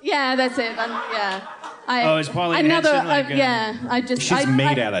 Yeah, that's it. Is Pauline Hanson like She's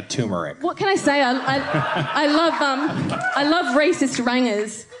made out of turmeric. What can I say? I love racist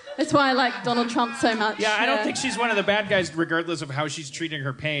rangers. That's why I like Donald Trump so much. Yeah, I don't think she's one of the bad guys, regardless of how she's treating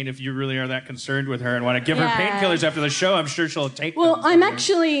her pain. If you really are that concerned with her and want to give her painkillers after the show, I'm sure she'll take them. Well, I'm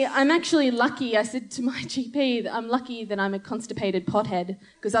actually lucky. I said to my GP that I'm lucky that I'm a constipated pothead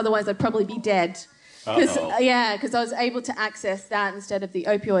because otherwise I'd probably be dead. Because I was able to access that instead of the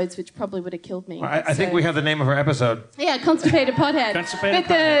opioids, which probably would have killed me. Well, I think we have the name of our episode. Yeah, constipated pothead. Constipated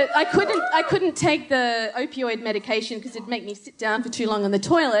pothead. I couldn't take the opioid medication because it'd make me sit down for too long on the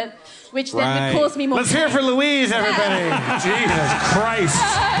toilet, which then would cause me more. Let's hear it for Louise, everybody. Jesus Christ.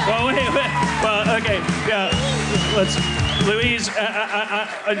 Well, wait. Well, okay. Yeah, let's. Louise,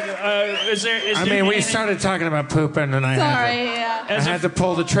 is there? We started talking about pooping, and I had to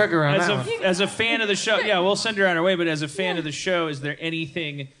pull the trigger on that. As a fan of the show, we'll send her on her way. But as a fan of the show, is there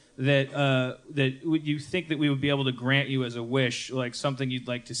anything that would you think that we would be able to grant you as a wish, like something you'd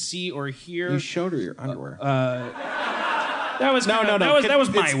like to see or hear? You showed her your underwear. That was That was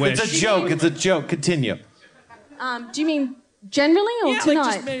my wish. It's a joke. It's a joke. Continue. Do you mean? Generally or tonight?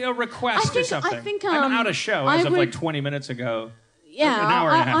 Like just a request or something. I'm out of show as of like 20 minutes ago. Yeah, an hour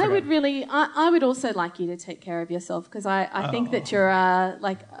and a half I ago. would really. I would also like you to take care of yourself because I think that you're I'd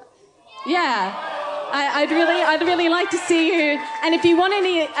really like to see you. And if you want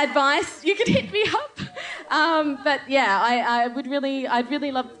any advice, you can hit me up. I'd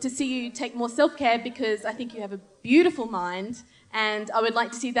really love to see you take more self-care because I think you have a beautiful mind, and I would like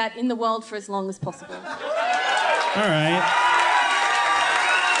to see that in the world for as long as possible. All right.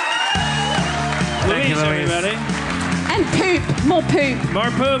 Thank you, Louise. Everybody. And poop. More poop.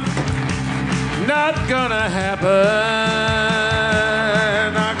 More poop. Not gonna happen.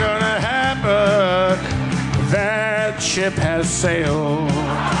 Not gonna happen. That ship has sailed.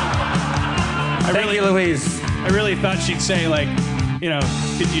 Thank you, Louise. I really thought she'd say, like,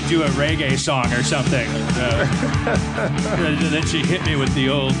 could you do a reggae song or something? Then she hit me with the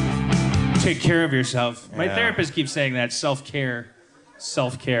old, take care of yourself. My therapist keeps saying that, self-care.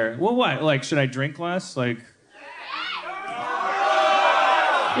 Self-care. Well, what? Like, should I drink less? Like...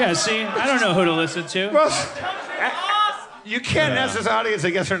 Yeah, see? I don't know who to listen to. Well, you can't ask this audience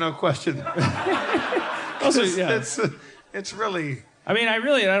a yes or no question. Also, it's really... I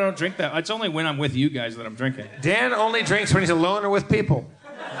don't drink that. It's only when I'm with you guys that I'm drinking. Dan only drinks when he's alone or with people.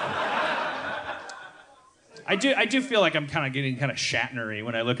 I do feel like I'm kind of getting kind of Shatner-y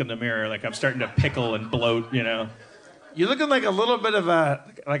when I look in the mirror. Like I'm starting to pickle and bloat, You're looking like a little bit of a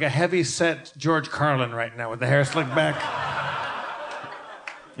heavy-set George Carlin right now with the hair slicked back.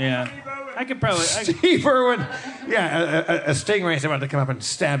 Yeah. I could probably... Steve Irwin. Yeah, a stingray's about to come up and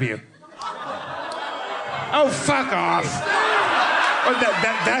stab you. Oh, fuck off. Oh,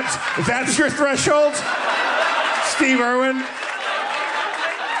 that's your threshold? Steve Irwin?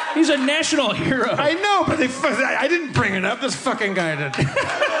 He's a national hero. I know, but I didn't bring it up. This fucking guy did.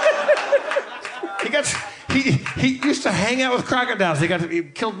 He used to hang out with crocodiles. He got to be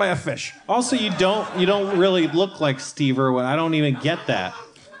killed by a fish. Also, you don't really look like Steve Irwin. I don't even get that.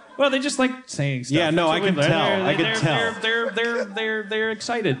 Well, they just like saying stuff. Yeah, no, I can tell. I can tell. They're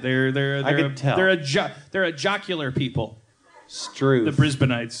excited. I can tell. They're a jocular people. Struth. The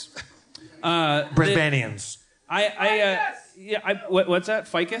Brisbaneites. Brisbanians. What's that?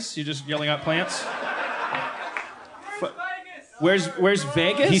 Ficus? You just yelling out plants? Where's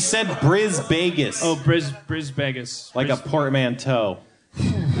Vegas? He said Brisbagus. Oh, Brisbagus. Like a portmanteau.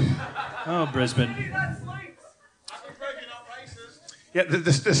 Oh, Brisbane. Yeah,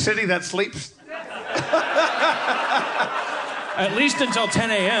 the city that sleeps. At least until 10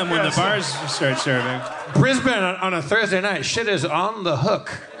 a.m. when the bars start serving. Brisbane on a Thursday night, shit is on the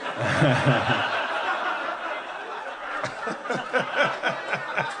hook.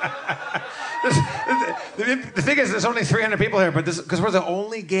 The thing is, there's only 300 people here, but this because we're the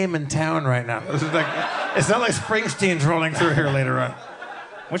only game in town right now. This is like, it's not like Springsteen's rolling through here later on.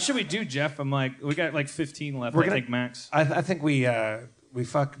 What should we do, Jeff? We got like 15 left, We're I gonna- think, max. I think we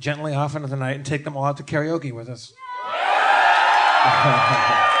fuck gently off into the night and take them all out to karaoke with us.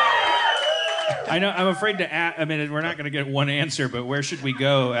 I know. I'm afraid to ask. I mean, we're not going to get one answer, but where should we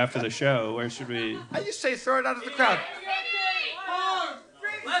go after the show? Where should we? I just say throw it out of the crowd.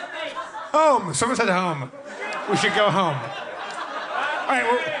 Home. Someone said home. We should go home. All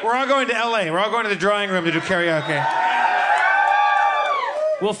right, we're all going to L.A. We're all going to the drawing room to do karaoke.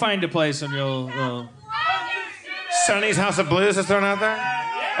 We'll find a place and you'll... Sonny's House of Blues is thrown out there?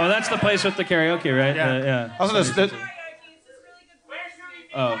 Oh, that's the place with the karaoke, right? Yeah. Also,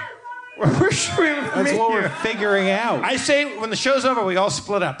 Oh. Where should we That's what we're figuring out. I say when the show's over, we all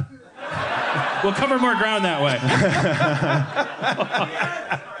split up. We'll cover more ground that way.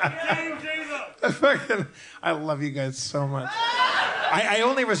 I love you guys so much. I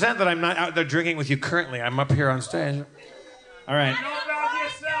only resent that I'm not out there drinking with you currently. I'm up here on stage. All right.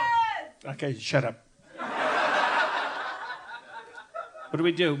 Okay, shut up. What do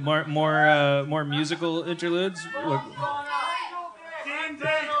we do? More musical interludes?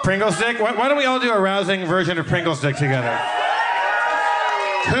 Pringles Dick? Why don't we all do a rousing version of Pringles Dick together?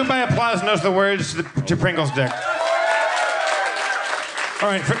 Who by applause knows the words to Pringles Dick? All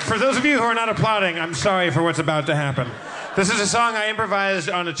right, for those of you who are not applauding, I'm sorry for what's about to happen. This is a song I improvised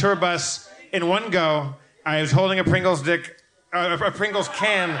on a tour bus in one go. I was holding a Pringles Dick, a Pringles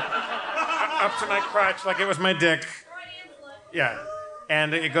can up to my crotch like it was my dick. Yeah,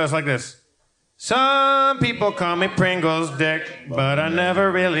 and it goes like this. Some people call me Pringles Dick, but I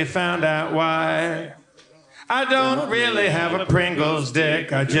never really found out why. I don't really have a Pringles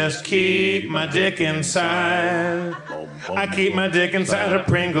dick, I just keep my dick inside. I keep my dick inside a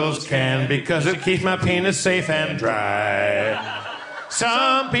Pringles can because it keeps my penis safe and dry.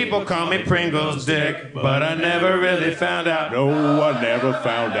 Some people call me Pringles Dick, but I never really found out. No, I never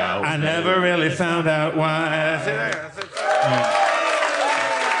found out. I never really found out why.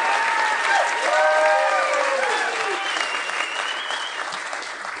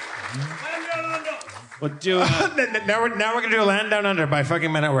 We'll do. Now we're gonna do Land Down Under by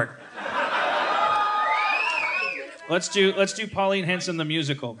fucking Men at Work. Let's do Pauline Henson the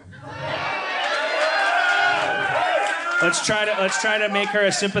musical. Let's try to make her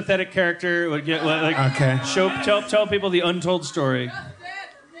a sympathetic character. Okay. Tell people the untold story.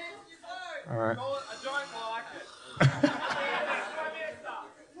 All right.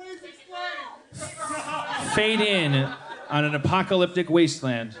 Fade in on an apocalyptic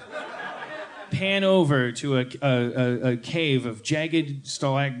wasteland. Pan over to a cave of jagged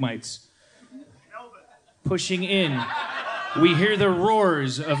stalagmites. Pushing in, we hear the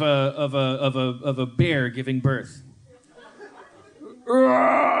roars of a bear giving birth.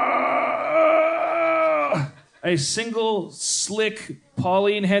 A single slick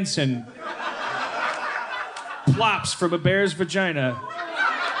Pauline Henson plops from a bear's vagina.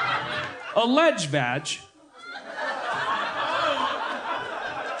 A ledge badge.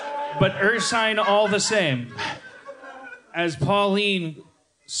 But Ursine all the same. As Pauline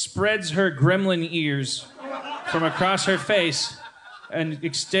spreads her gremlin ears from across her face and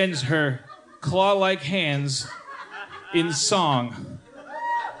extends her claw-like hands in song.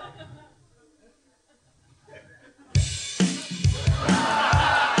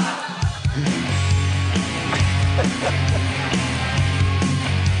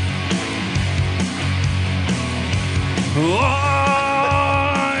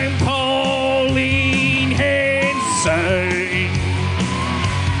 I'm Pauline Henson.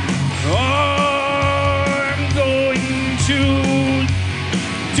 I'm going to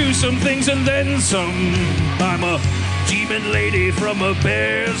do some things and then some. I'm a demon lady from a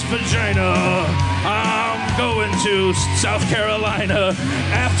bear's vagina. I'm going to South Carolina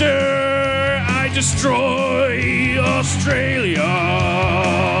after I destroy Australia.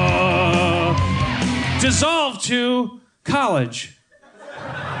 Dissolve to college.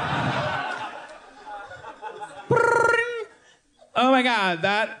 Oh my God,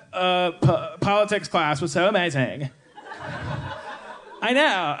 that politics class was so amazing. I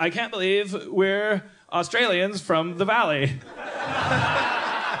know, I can't believe we're Australians from the Valley.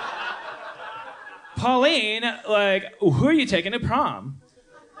 Pauline, who are you taking to prom?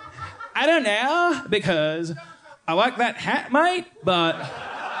 I don't know, because I like that hat, mate, but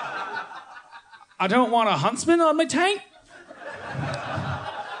I don't want a huntsman on my tank.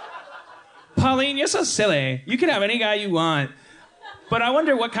 Pauline, you're so silly. You can have any guy you want. But I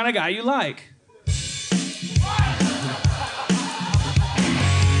wonder what kind of guy you like.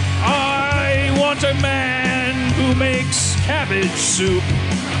 I want a man who makes cabbage soup.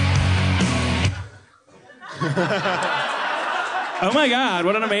 Oh my God,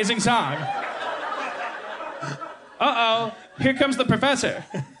 what an amazing song. Uh-oh, here comes the professor.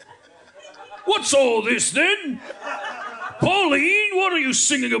 What's all this then? Pauline, what are you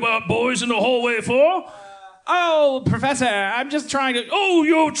singing about boys in the hallway for? Oh, Professor, I'm just trying to... Oh,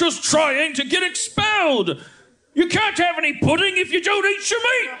 you're just trying to get expelled! You can't have any pudding if you don't eat your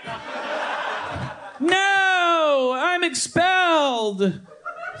meat! No, I'm expelled!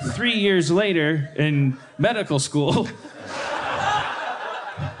 3 years later, in medical school...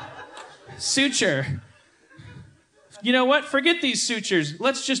 Suture. You know what? Forget these sutures.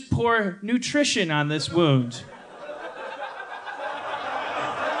 Let's just pour nutrition on this wound.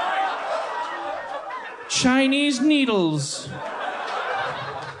 Chinese needles.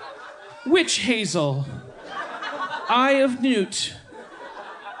 Witch hazel. Eye of newt.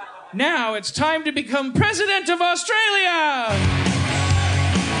 Now it's time to become president of Australia!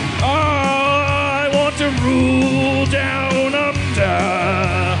 I want to rule down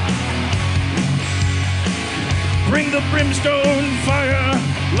under. Bring the brimstone, fire,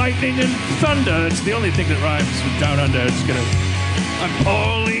 lightning, and thunder. It's the only thing that rhymes with down under. It's gonna... I'm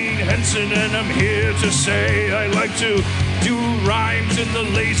Pauline Henson, and I'm here to say I like to do rhymes in the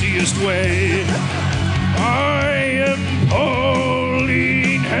laziest way. I am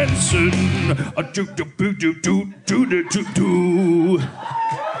Pauline Henson. A do do do do do do do do.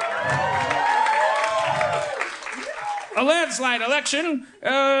 A landslide election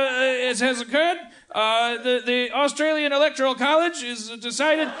has occurred. The Australian Electoral College has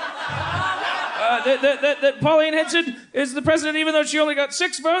decided that Pauline Henson is the president, even though she only got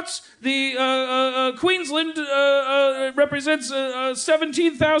 6 votes. The Queensland represents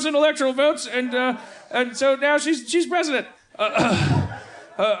 17,000 electoral votes, and so now she's president.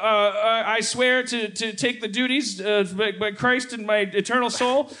 I swear to take the duties by Christ and my eternal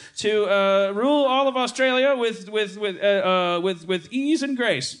soul to rule all of Australia with ease and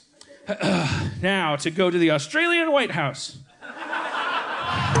grace. Now to go to the Australian White House.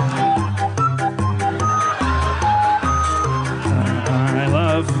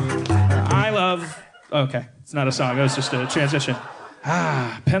 I love. Okay, it's not a song. It was just a transition.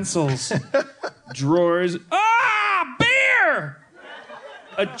 Pencils, drawers. Bear!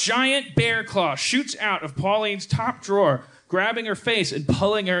 A giant bear claw shoots out of Pauline's top drawer, grabbing her face and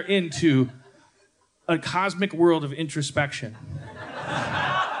pulling her into a cosmic world of introspection.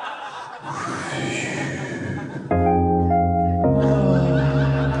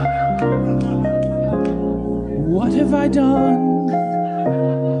 What have I done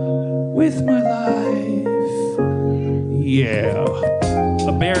with my life? Yeah.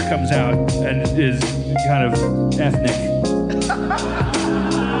 A bear comes out and is kind of ethnic.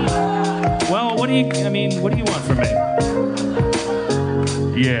 Well, what do you want from me?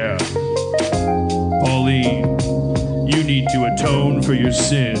 Yeah. Pauline, you need to atone for your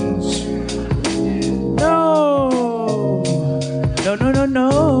sins. No.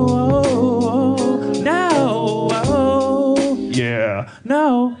 Yeah.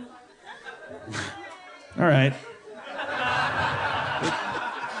 No. All right.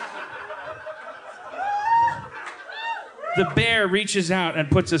 The bear reaches out and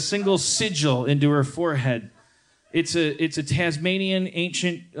puts a single sigil into her forehead. It's a Tasmanian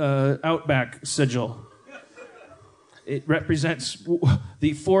ancient outback sigil. It represents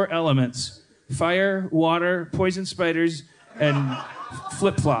the 4 elements: fire, water, poison spiders, and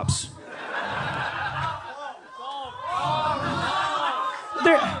flip-flops.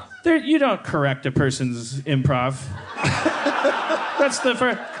 You don't correct a person's improv. That's the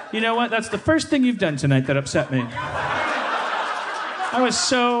first. You know what? That's the first thing you've done tonight that upset me.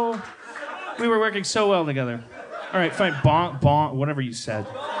 We were working so well together. All right, fine. Bonk, whatever you said.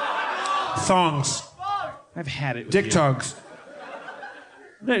 Thongs. I've had it with Dick you. togs.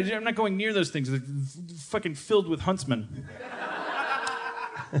 I'm not going near those things. They're fucking filled with huntsmen.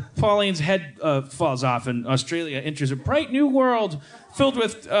 Pauline's head falls off, and Australia enters a bright new world filled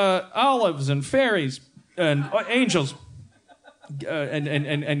with olives and fairies and angels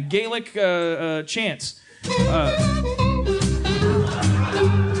and Gaelic chants.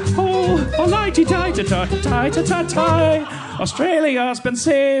 Oh, lighty-tie-tie-tie-tie-tie-tie. Australia's been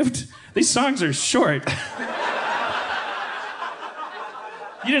saved. These songs are short.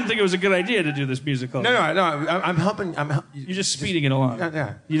 You didn't think it was a good idea to do this musical. No. I'm helping. You're just speeding it along.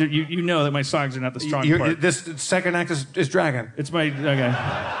 Yeah. You know that my songs are not the strong part. This second act is dragon. It's my... Okay.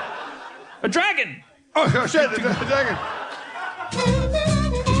 A dragon! Oh shit, the dragon.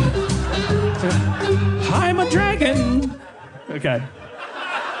 I'm a dragon. Okay.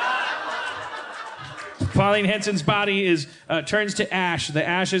 Pauline Hanson's body is turns to ash. The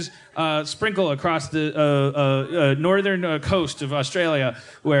ashes sprinkle across the northern coast of Australia,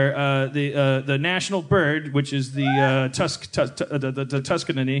 where the national bird, which is the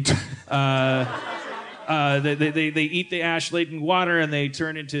Tuscanany, they eat the ash-laden water and they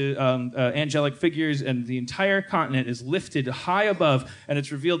turn into angelic figures, and the entire continent is lifted high above, and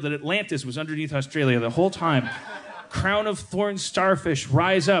it's revealed that Atlantis was underneath Australia the whole time. Crown of Thorns starfish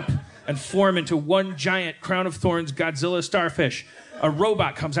rise up and form into one giant Crown of Thorns Godzilla starfish. A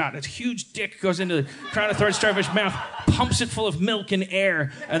robot comes out, and its huge dick goes into the Crown of Thorns starfish mouth, pumps it full of milk and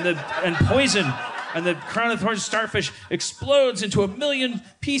air and poison, and the Crown of Thorns starfish explodes into 1 million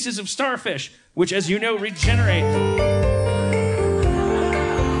pieces of starfish, which, as you know, regenerate.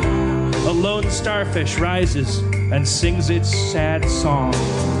 A lone starfish rises and sings its sad song.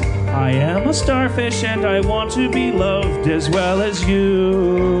 I am a starfish and I want to be loved as well as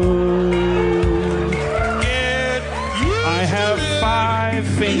you. I have 5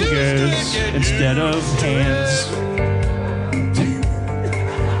 fingers instead of hands.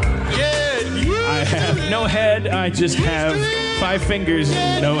 I have no head, I just have 5 fingers,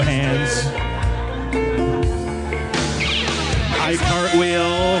 no hands. I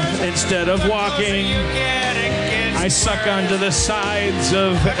cartwheel instead of walking. I suck onto the sides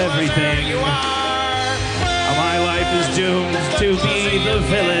of everything. My life is doomed to be the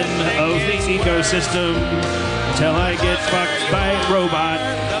villain of the ecosystem until I get fucked by robot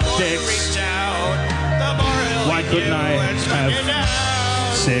dicks. Why couldn't I have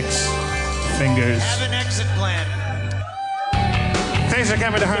 6 fingers? Thanks for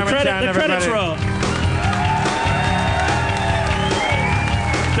coming to Harmontown, the credits roll.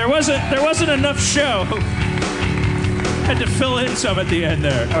 There wasn't enough show. Had to fill in some at the end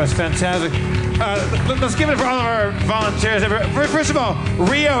there. That was fantastic. Let's give it for all of our volunteers. First of all,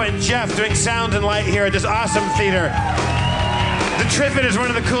 Rio and Jeff doing sound and light here at this awesome theater. The Triffid is one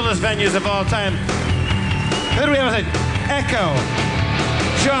of the coolest venues of all time. Who do we have? Echo,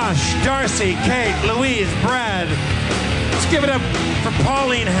 Josh, Darcy, Kate, Louise, Brad. Let's give it up for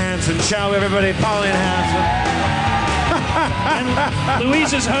Pauline Hanson, shall we, everybody? Pauline Hanson. And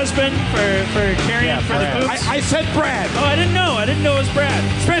Louise's husband for carrying for the boots. I said Brad. Oh, I didn't know it was Brad.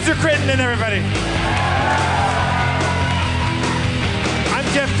 Spencer Crittenden, everybody. I'm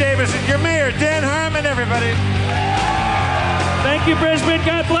Jeff Davis, and your mayor, Dan Harmon, everybody. Thank you, Brisbane.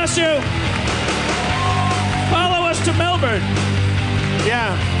 God bless you. Follow us to Melbourne.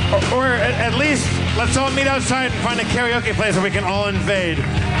 Yeah, or at least let's all meet outside and find a karaoke place where we can all invade.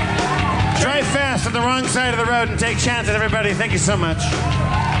 Drive fast on the wrong side of the road and take chances, everybody. Thank you so much.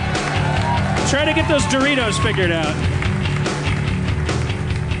 Try to get those Doritos figured out.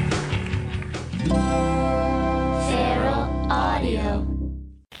 Feral Audio.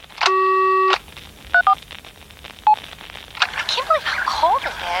 I can't believe how cold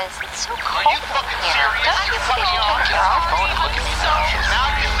it is. It's so cold. Are you fucking serious? Don't you fucking turn your phone and look at me now? Now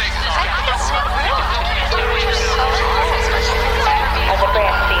you think so. I think it's so rude. You're so cold. As a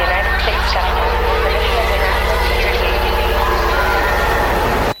branch of the United States government,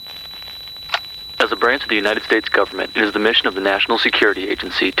 As a branch of the United States government, it is the mission of the National Security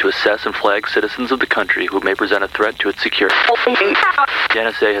Agency to assess and flag citizens of the country who may present a threat to its security. The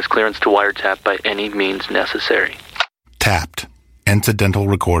NSA has clearance to wiretap by any means necessary. Tapped. Incidental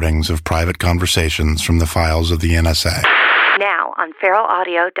recordings of private conversations from the files of the NSA. Now on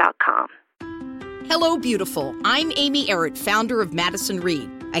feralaudio.com. Hello, beautiful. I'm Amy Errett, founder of Madison Reed,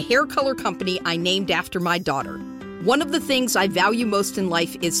 a hair color company I named after my daughter. One of the things I value most in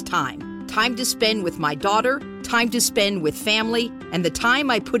life is time. Time to spend with my daughter, time to spend with family, and the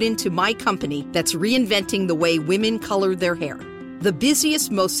time I put into my company that's reinventing the way women color their hair. The busiest,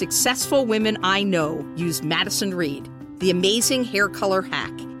 most successful women I know use Madison Reed, the amazing hair color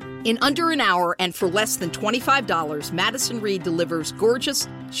hack. In under an hour and for less than $25, Madison Reed delivers gorgeous,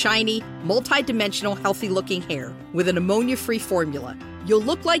 shiny, multi-dimensional, healthy-looking hair with an ammonia-free formula. You'll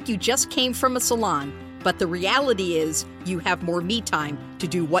look like you just came from a salon, but the reality is you have more me time to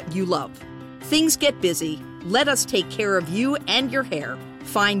do what you love. Things get busy. Let us take care of you and your hair.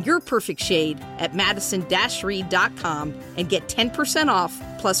 Find your perfect shade at madison-reed.com and get 10% off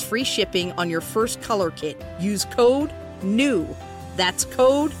plus free shipping on your first color kit. Use code NEW. That's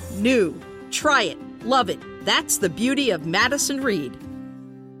code NEW. Try it. Love it. That's the beauty of Madison Reed.